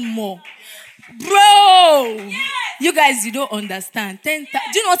 10,000 more. Bro! You guys, you don't understand. Do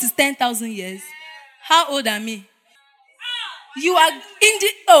you know what is 10,000 years? How old am I? You are in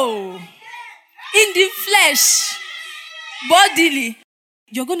the flesh, bodily.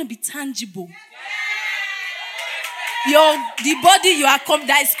 You're going to be tangible. The body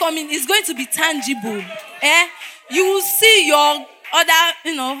that is coming is going to be tangible. You will see your other,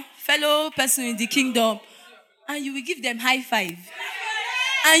 fellow person in the kingdom, and you will give them high five,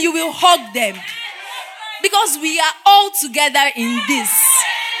 and you will hug them, because we are all together in this.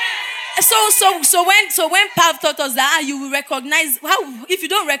 So when Pav taught us that you will recognize, if you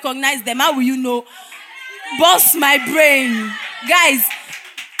don't recognize them, how will you know? Bust my brain, guys.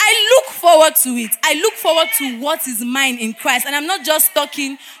 I look forward to it. I look forward to what is mine in Christ. And I'm not just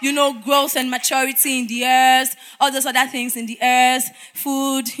talking, growth and maturity in the earth, all those other things in the earth,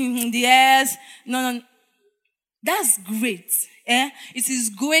 food in the earth. No. That's great. It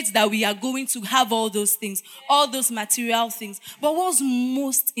is great that we are going to have all those things, all those material things. But what's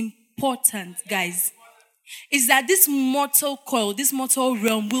most important, guys, is that this mortal coil, this mortal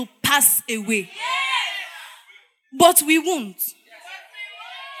realm will pass away. But we won't.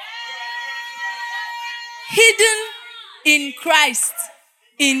 Hidden in Christ,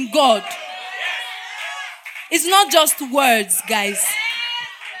 in God. It's not just words, guys.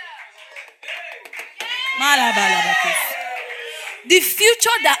 The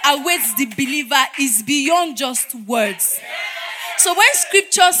future that awaits the believer is beyond just words. So when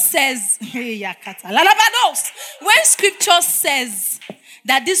scripture says,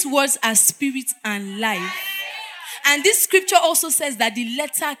 that these words are spirit and life, and this scripture also says that the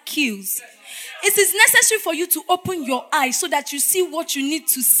letter kills, it is necessary for you to open your eyes so that you see what you need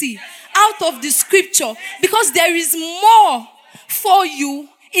to see out of the scripture, because there is more for you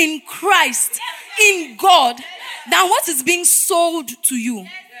in Christ, in God, than what is being sold to you,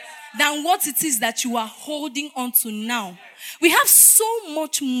 than what it is that you are holding on to now. We have so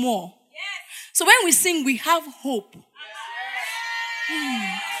much more. So when we sing, we have hope.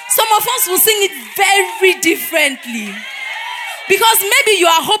 Some of us will sing it very differently. Because maybe you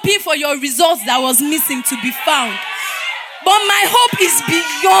are hoping for your results that was missing to be found. But my hope is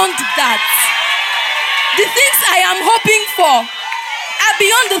beyond that. The things I am hoping for are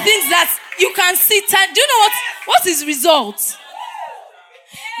beyond the things that you can see. Do you know what is result?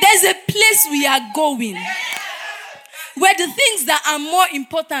 There's a place we are going where the things that are more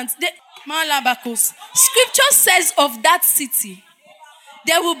important, scripture says of that city,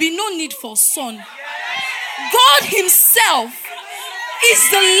 there will be no need for sun. God himself is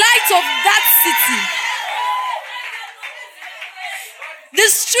the light of that city. The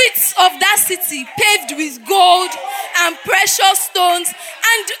streets of that city paved with gold and precious stones.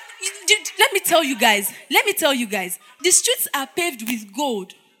 And let me tell you guys, the streets are paved with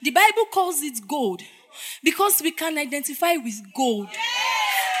gold. The Bible calls it gold because we can identify with gold.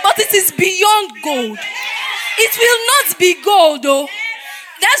 But it is beyond gold. It will not be gold, though.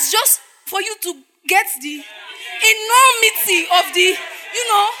 That's just for you to get the enormity of the,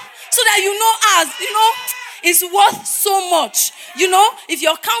 so that it's worth so much. If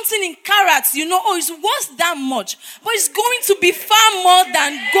you're counting in carats, it's worth that much. But it's going to be far more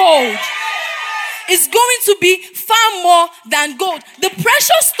than gold. It's going to be far more than gold. The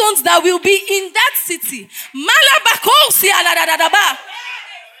precious stones that will be in that city,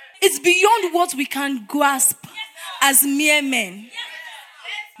 it's beyond what we can grasp as mere men.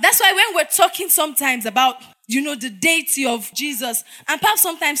 That's why when we're talking sometimes about, the deity of Jesus. And perhaps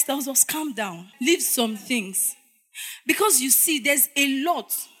sometimes tells us, calm down, leave some things. Because you see, there's a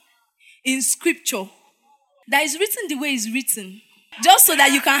lot in scripture that is written the way it's written. Just so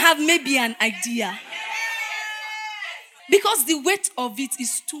that you can have maybe an idea. Because the weight of it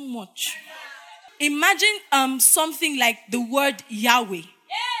is too much. Imagine something like the word Yahweh.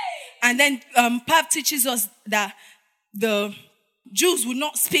 And then Pap teaches us that the Jews would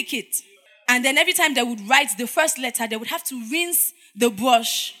not speak it. And then every time they would write the first letter, they would have to rinse the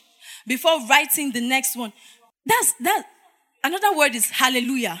brush before writing the next one. That's another word is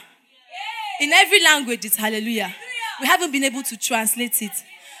hallelujah. In every language, it's hallelujah. We haven't been able to translate it.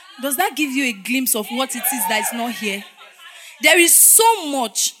 Does that give you a glimpse of what it is that is not here? There is so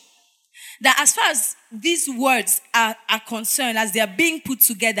much that as far as these words are concerned, as they are being put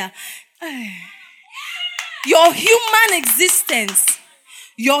together, your human existence,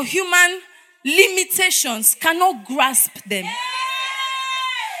 your human limitations cannot grasp them.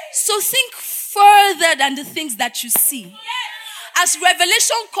 So think further than the things that you see. As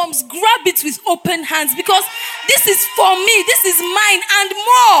revelation comes, grab it with open hands, because this is for me, this is mine, and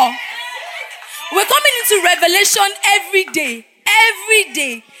more. We're coming into revelation every day.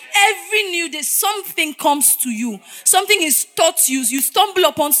 Every new day, something comes to you. Something is taught you. You stumble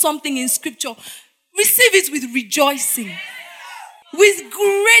upon something in scripture. Receive it with rejoicing. With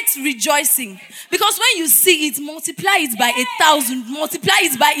great rejoicing. Because when you see it, multiply it by 1,000, multiply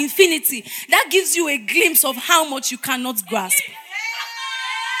it by infinity. That gives you a glimpse of how much you cannot grasp.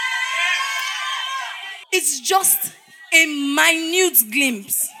 It's just a minute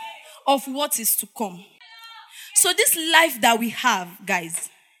glimpse of what is to come. So this life that we have, guys,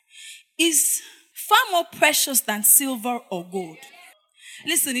 is far more precious than silver or gold.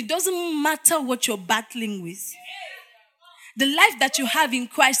 Listen, it doesn't matter what you're battling with. The life that you have in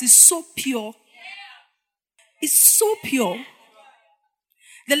Christ is so pure. It's so pure.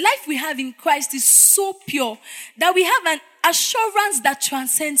 The life we have in Christ is so pure that we have an assurance that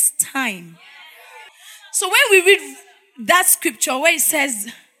transcends time. So when we read that scripture where it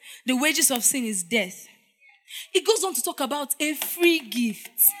says the wages of sin is death, it goes on to talk about a free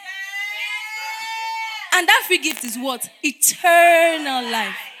gift. And that free gift is what? Eternal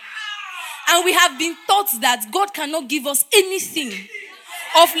life. And we have been taught that God cannot give us anything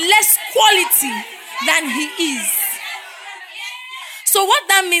of less quality than He is. So what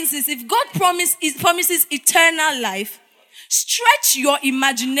that means is, if God promises eternal life, stretch your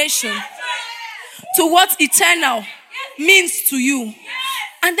imagination to what eternal means to you.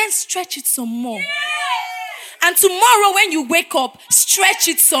 And then stretch it some more. And tomorrow when you wake up, stretch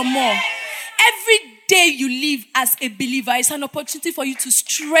it some more. Every day you live as a believer is an opportunity for you to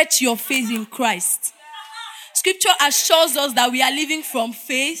stretch your faith in Christ. Scripture assures us that we are living from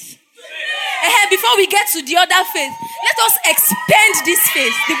faith. Before we get to the other faith, let us expand this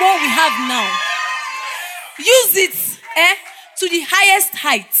faith, the one we have now. Use it to the highest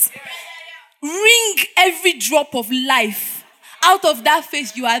heights. Wring every drop of life out of that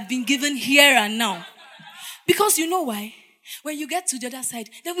faith you have been given here and now. Because you know why? When you get to the other side,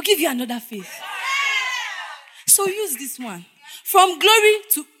 they will give you another faith. So use this one. From glory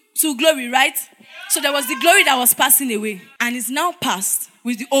to glory, right? So there was the glory that was passing away. And is now past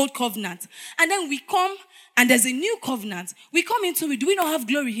with the old covenant. And then we come and there's a new covenant. We come into it. Do we not have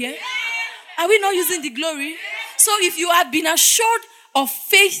glory here? Are we not using the glory? So if you have been assured of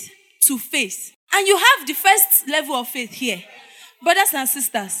faith to faith, and you have the first level of faith here, brothers and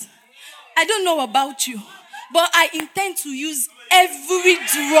sisters, I don't know about you, but I intend to use every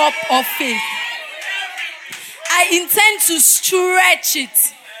drop of faith. I intend to stretch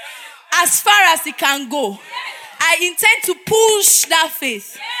it as far as it can go. I intend to push that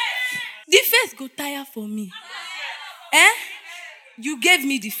faith. The faith go tire for me. You gave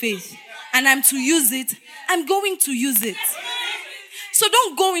me the faith and I'm to use it. I'm going to use it. So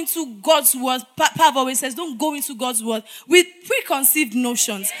don't go into God's word. Pav always says, don't go into God's word with preconceived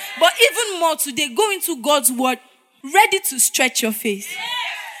notions. But even more today, go into God's word ready to stretch your faith.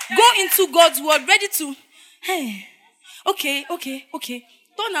 Go into God's word ready to, okay.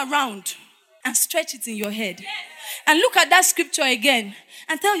 Turn around and stretch it in your head. And look at that scripture again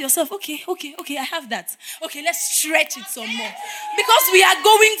and tell yourself, okay, I have that. Okay, let's stretch it some more. Because we are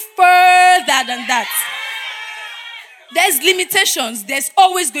going further than that. There's limitations. There's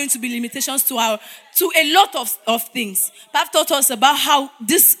always going to be limitations to a lot of things. Pav taught us about how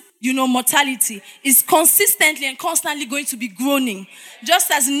this, mortality is consistently and constantly going to be groaning. Just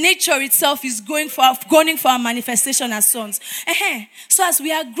as nature itself is groaning for our manifestation as sons. So as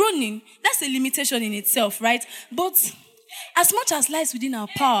we are groaning, that's a limitation in itself, right? But as much as lies within our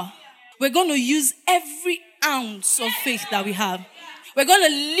power, we're going to use every ounce of faith that we have. We're going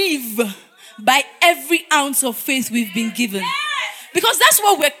to live by every ounce of faith we've been given. Because that's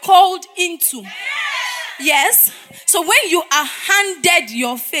what we're called into. Yes. So when you are handed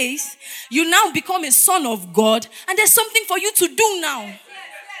your faith, you now become a son of God, and there's something for you to do now.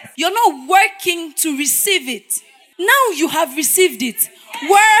 You're not working to receive it. Now you have received it.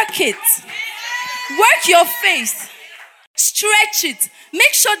 Work it. Work your faith. Stretch it.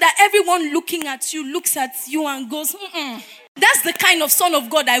 Make sure that everyone looking at you looks at you and goes, that's the kind of son of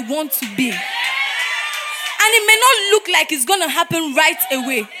God I want to be. And it may not look like it's going to happen right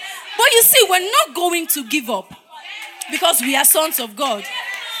away. But you see, we're not going to give up because we are sons of God.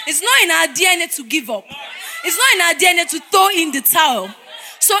 It's not in our DNA to give up. It's not in our DNA to throw in the towel.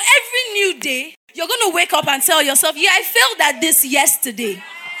 So every new day, you're going to wake up and tell yourself, yeah, I failed at this yesterday.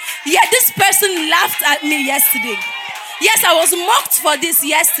 Yeah, this person laughed at me yesterday. Yes, I was mocked for this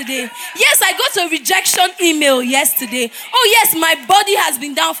yesterday. Yes, I got a rejection email yesterday. Oh yes, my body has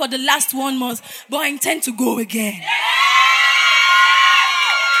been down for the last 1 month, but I intend to go again.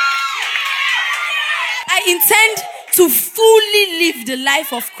 I intend to fully live the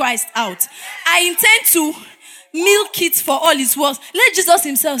life of Christ out. I intend to milk it for all it's worth. Let Jesus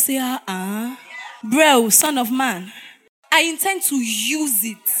himself say, bro, son of man. I intend to use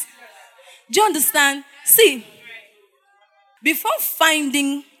it. Do you understand? See, before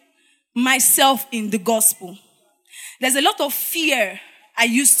finding myself in the gospel, there's a lot of fear I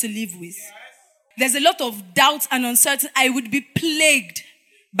used to live with. There's a lot of doubt and uncertainty. I would be plagued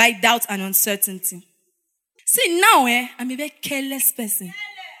by doubt and uncertainty. See, now, I'm a very careless person.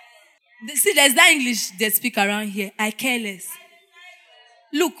 See, there's that English they speak around here. I careless.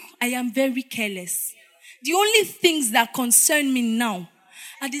 Look, I am very careless. The only things that concern me now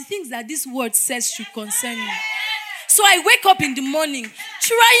are the things that this word says should concern me. So I wake up in the morning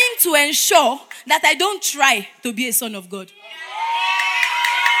trying to ensure that I don't try to be a son of God.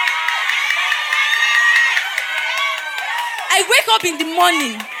 I wake up in the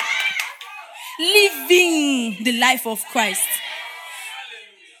morning living the life of Christ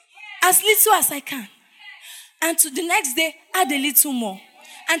as little as I can. And to the next day, add a little more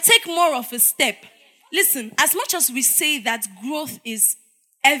and take more of a step. Listen, as much as we say that growth is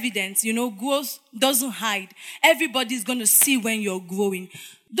evident, growth doesn't hide. Everybody's going to see when you're growing.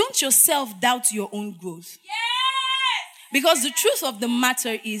 Don't yourself doubt your own growth. Because the truth of the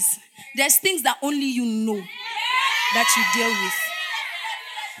matter is, there's things that only you know that you deal with.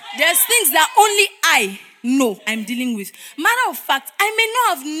 There's things that only I know I'm dealing with. Matter of fact, I may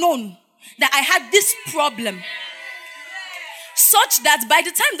not have known that I had this problem, such that by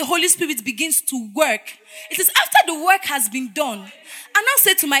the time the Holy Spirit begins to work, it is after the work has been done, and I'll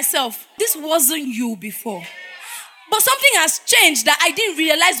say to myself, this wasn't you before. But something has changed that I didn't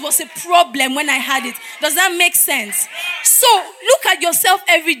realize was a problem when I had it. Does that make sense? So look at yourself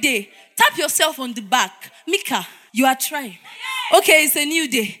every day. Tap yourself on the back. Mika, you are trying. Okay, it's a new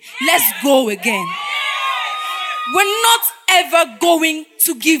day. Let's go again. We're not ever going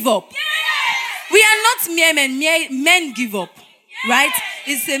to give up. We are not mere men. Men give up, right?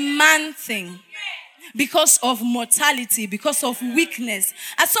 It's a man thing. Because of mortality, because of weakness.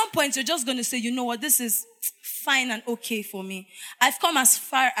 At some point, you're just going to say, you know what, this is fine and okay for me. I've come as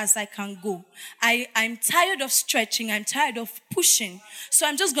far as I can go. I'm tired of stretching. I'm tired of pushing. So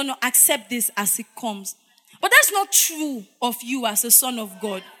I'm just going to accept this as it comes. But that's not true of you as a son of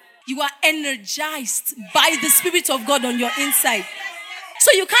God. You are energized by the Spirit of God on your inside.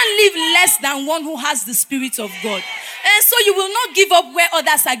 So you can't live less than one who has the Spirit of God. And so you will not give up where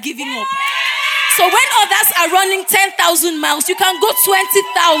others are giving up. So when others are running 10,000 miles, you can go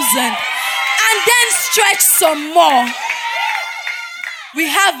 20,000 and then stretch some more. We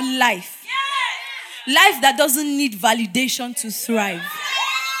have life. Life that doesn't need validation to thrive.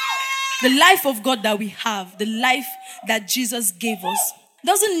 The life of God that we have, the life that Jesus gave us,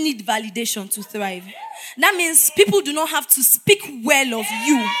 doesn't need validation to thrive. That means people do not have to speak well of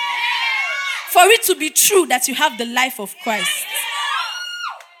you for it to be true that you have the life of Christ.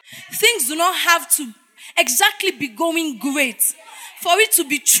 Things do not have to exactly be going great for it to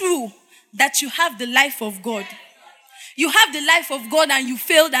be true that you have the life of God. You have the life of God and you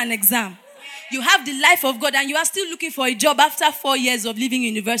failed an exam. You have the life of God and you are still looking for a job after 4 years of leaving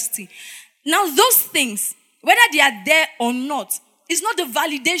university. Now those things, whether they are there or not, is not the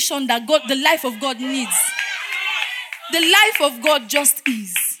validation that God, the life of God needs. The life of God just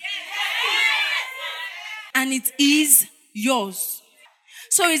is. And it is yours.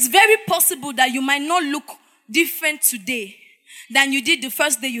 So it's very possible that you might not look different today than you did the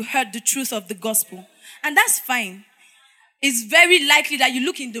first day you heard the truth of the gospel. And that's fine. it's very likely that you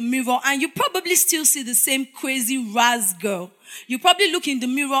look in the mirror and you probably still see the same crazy Raz girl. You probably look in the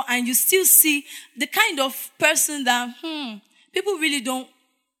mirror and you still see the kind of person that, people really don't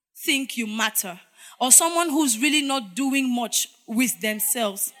think you matter. Or someone who's really not doing much with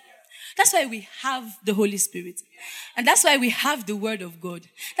themselves. That's why we have the Holy Spirit. And that's why we have the Word of God.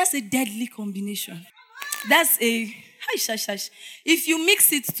 That's a deadly combination. That's a, if you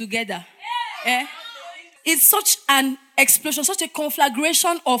mix it together, it's such an explosion, such a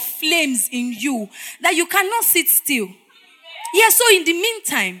conflagration of flames in you that you cannot sit still. Yeah, so in the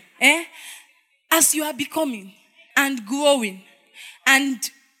meantime, as you are becoming and growing and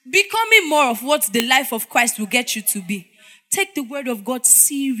becoming more of what the life of Christ will get you to be, take the Word of God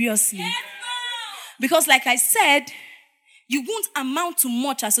seriously. Because like I said, you won't amount to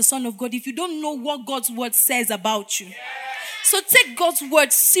much as a son of God if you don't know what God's Word says about you. So take God's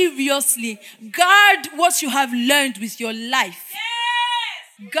Word seriously. Guard what you have learned with your life.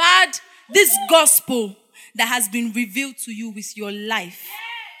 Guard this gospel that has been revealed to you with your life.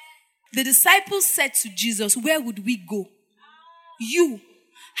 The disciples said to Jesus, where would we go? You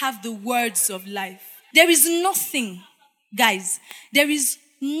have the words of life. There is nothing, guys, there is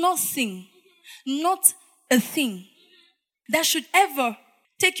nothing, not a thing that should ever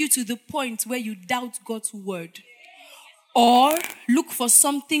take you to the point where you doubt God's word or look for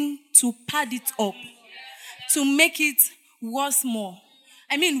something to pad it up, to make it worth more.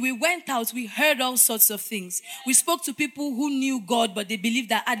 I mean, we went out, we heard all sorts of things. We spoke to people who knew God, but they believed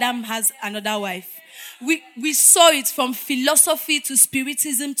that Adam has another wife. We saw it from philosophy to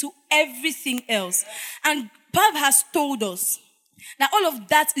spiritism to everything else. And Pav has told us that all of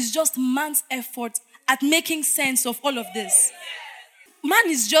that is just man's effort at making sense of all of this. Man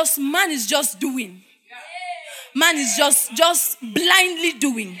is just doing. Man is just blindly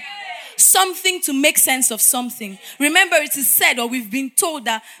doing something to make sense of something. Remember, it is said, or we've been told,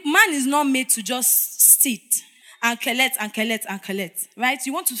 that man is not made to just sit and collect, right?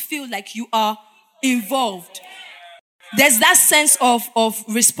 You want to feel like you are involved. There's that sense of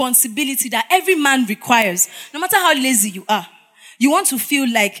responsibility that every man requires. No matter how lazy you are, you want to feel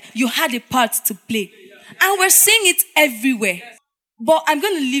like you had a part to play. And we're seeing it everywhere. But I'm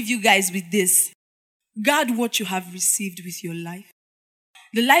going to leave you guys with this. Guard what you have received with your life.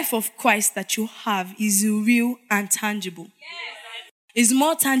 The life of Christ that you have is real and tangible. It's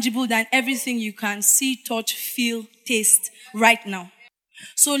more tangible than everything you can see, touch, feel, taste right now.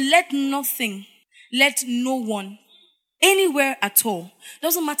 So let nothing, let no one, anywhere at all,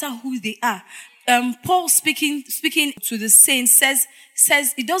 doesn't matter who they are. Paul speaking to the saints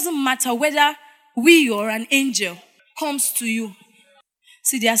says it doesn't matter whether we or an angel comes to you.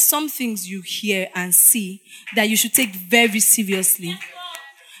 See, there are some things you hear and see that you should take very seriously.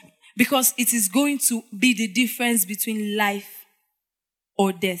 Because it is going to be the difference between life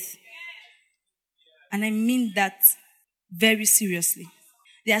or death. And I mean that very seriously.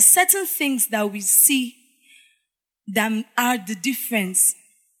 There are certain things that we see that are the difference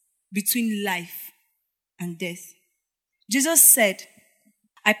between life and death. Jesus said,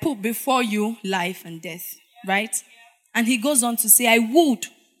 I put before you life and death, right? And he goes on to say, I would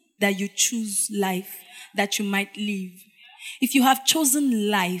that you choose life, that you might live. If you have chosen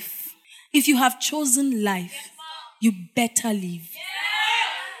life, you better live.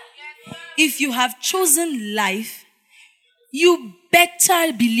 If you have chosen life, you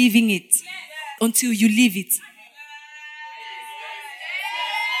better be living it until you live it.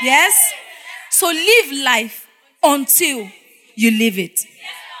 Yes? So live life until you live it.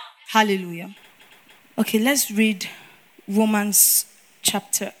 Hallelujah. Okay, let's read Romans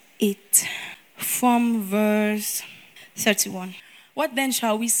chapter 8 from verse 31. What then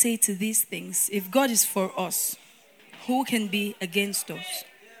shall we say to these things? If God is for us, who can be against us?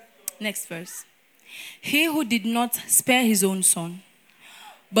 Next verse. He who did not spare his own son,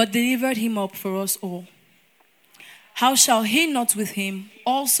 but delivered him up for us all, how shall he not with him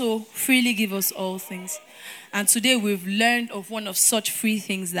also freely give us all things? And today we've learned of one of such free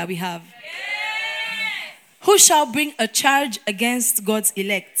things that we have. Who shall bring a charge against God's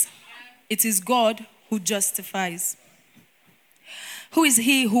elect? It is God who justifies. Who is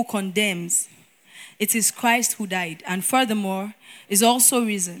he who condemns? It is Christ who died, and furthermore is also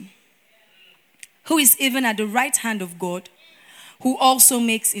risen, who is even at the right hand of God, who also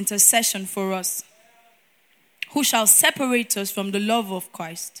makes intercession for us. Who shall separate us from the love of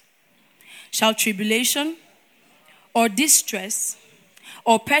Christ? Shall tribulation, or distress,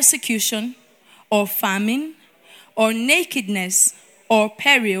 or persecution, or famine, or nakedness, or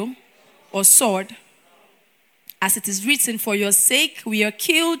peril, or sword? As it is written, for your sake we are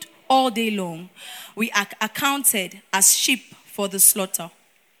killed all day long. We are accounted as sheep for the slaughter.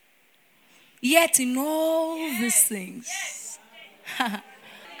 Yet in all these things,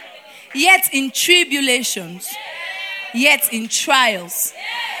 yet in tribulations, yet in trials,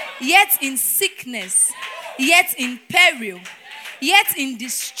 yet in sickness, yet in peril, yet in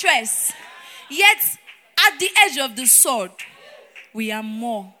distress, yet at the edge of the sword, we are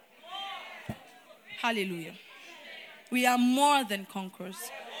more. Hallelujah. We are more than conquerors.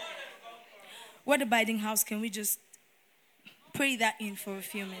 Word Abiding House, can we just pray that in for a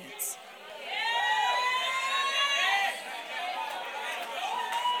few minutes?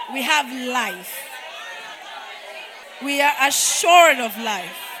 We have life. We are assured of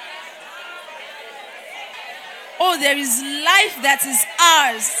life. Oh, there is life that is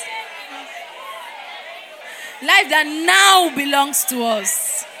ours. Life that now belongs to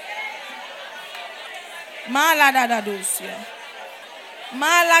us. Maladadadosia.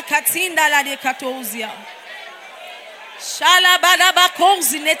 Malakatinda la de katozia.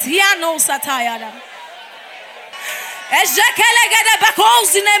 Shalabadabakozi netiano satayada. Ejekelegede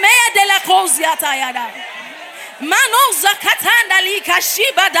bakozi nemea de la kozia tayada. Manoza katanda li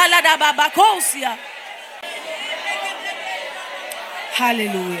kashiba dalada babakosia.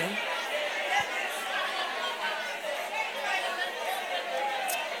 Hallelujah.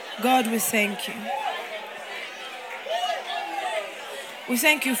 God, we thank you. We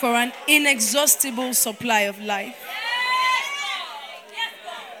thank you for an inexhaustible supply of life.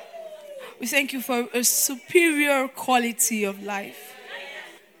 We thank you for a superior quality of life.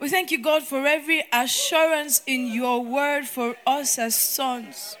 We thank you, God, for every assurance in your word for us as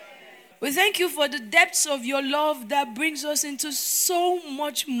sons. We thank you for the depths of your love that brings us into so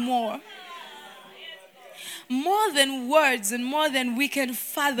much more. More than words and more than we can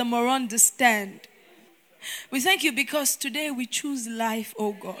fathom or understand. We thank you because today we choose life,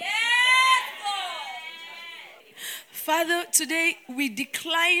 oh God. Father, today we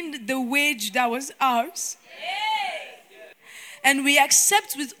declined the wage that was ours. And we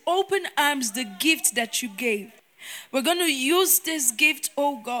accept with open arms the gift that you gave. We're going to use this gift,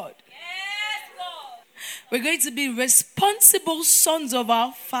 oh God. We're going to be responsible sons of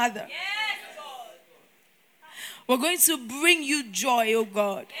our Father. We're going to bring you joy, oh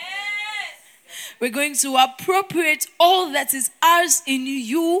God. We're going to appropriate all that is ours in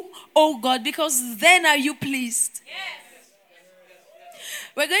you, oh God, because then are you pleased.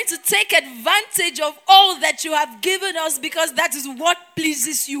 We're going to take advantage of all that you have given us because that is what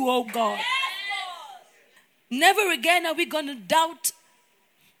pleases you, oh God. Never again are we going to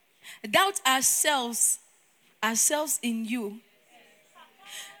doubt ourselves in you.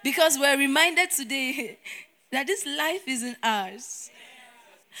 Because we're reminded today that this life isn't ours.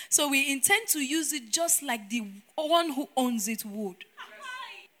 So we intend to use it just like the one who owns it would.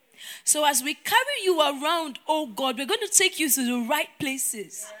 So as we carry you around, oh God, we're going to take you to the right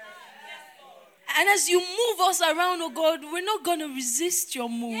places. And as you move us around, oh God, we're not going to resist your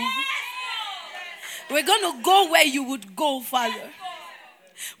move. We're going to go where you would go, Father.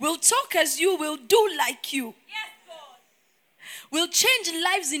 We'll talk as you will, do like you. We'll change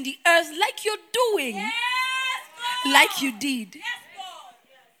lives in the earth like you're doing. Like you did.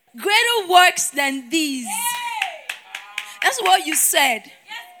 Greater works than these. That's what you said.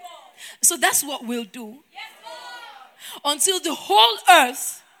 So that's what we'll do. Until the whole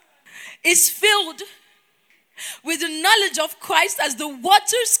earth is filled with the knowledge of Christ as the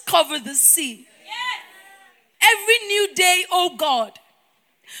waters cover the sea. Every new day, oh God,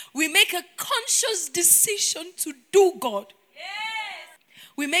 we make a conscious decision to do God.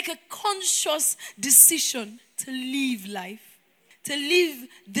 We make a conscious decision to live life. To live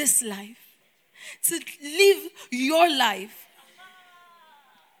this life. To live your life.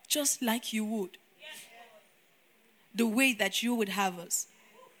 Just like you would. The way that you would have us.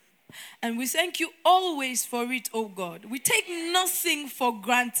 And we thank you always for it, oh God. We take nothing for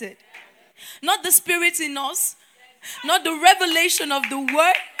granted. Not the Spirit in us. Not the revelation of the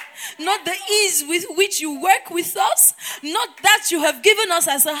word. Not the ease with which you work with us. Not that you have given us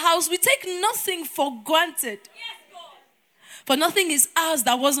as a house. We take nothing for granted. For nothing is ours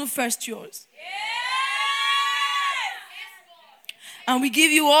that wasn't first yours. And we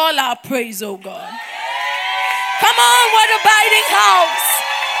give you all our praise, oh God. Come on, Word Abiding House.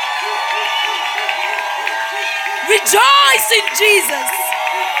 Rejoice in Jesus.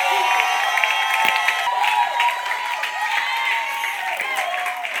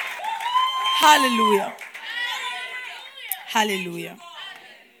 Hallelujah. Hallelujah.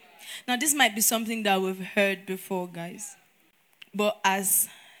 Now, this might be something that we've heard before, guys. But as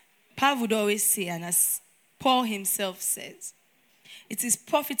Paul would always say, and as Paul himself says, It is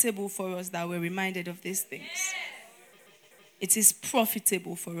profitable for us that we're reminded of these things. It is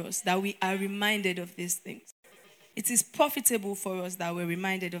profitable for us that we are reminded of these things. It is profitable for us that we're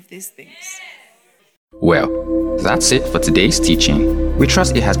reminded of these things. Well, that's it for today's teaching. We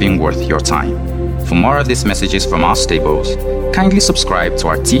trust it has been worth your time. For more of these messages from our stables, kindly subscribe to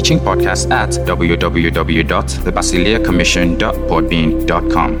our teaching podcast at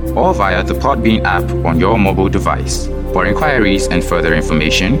www.thebasileacommission.podbean.com or via the Podbean app on your mobile device. For inquiries and further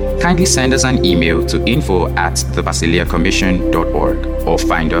information, kindly send us an email to info@thebasileacommission.org or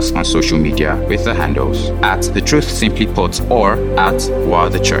find us on social media with the handles @TheTruthSimplyPut or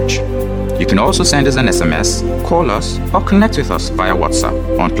 @WildTheChurch. You can also send us an SMS, call us, or connect with us via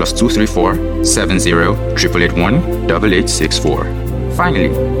WhatsApp on +234 70 881 8864. Finally,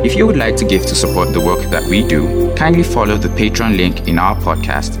 if you would like to give to support the work that we do, kindly follow the Patreon link in our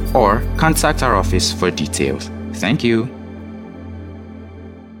podcast or contact our office for details. Thank you.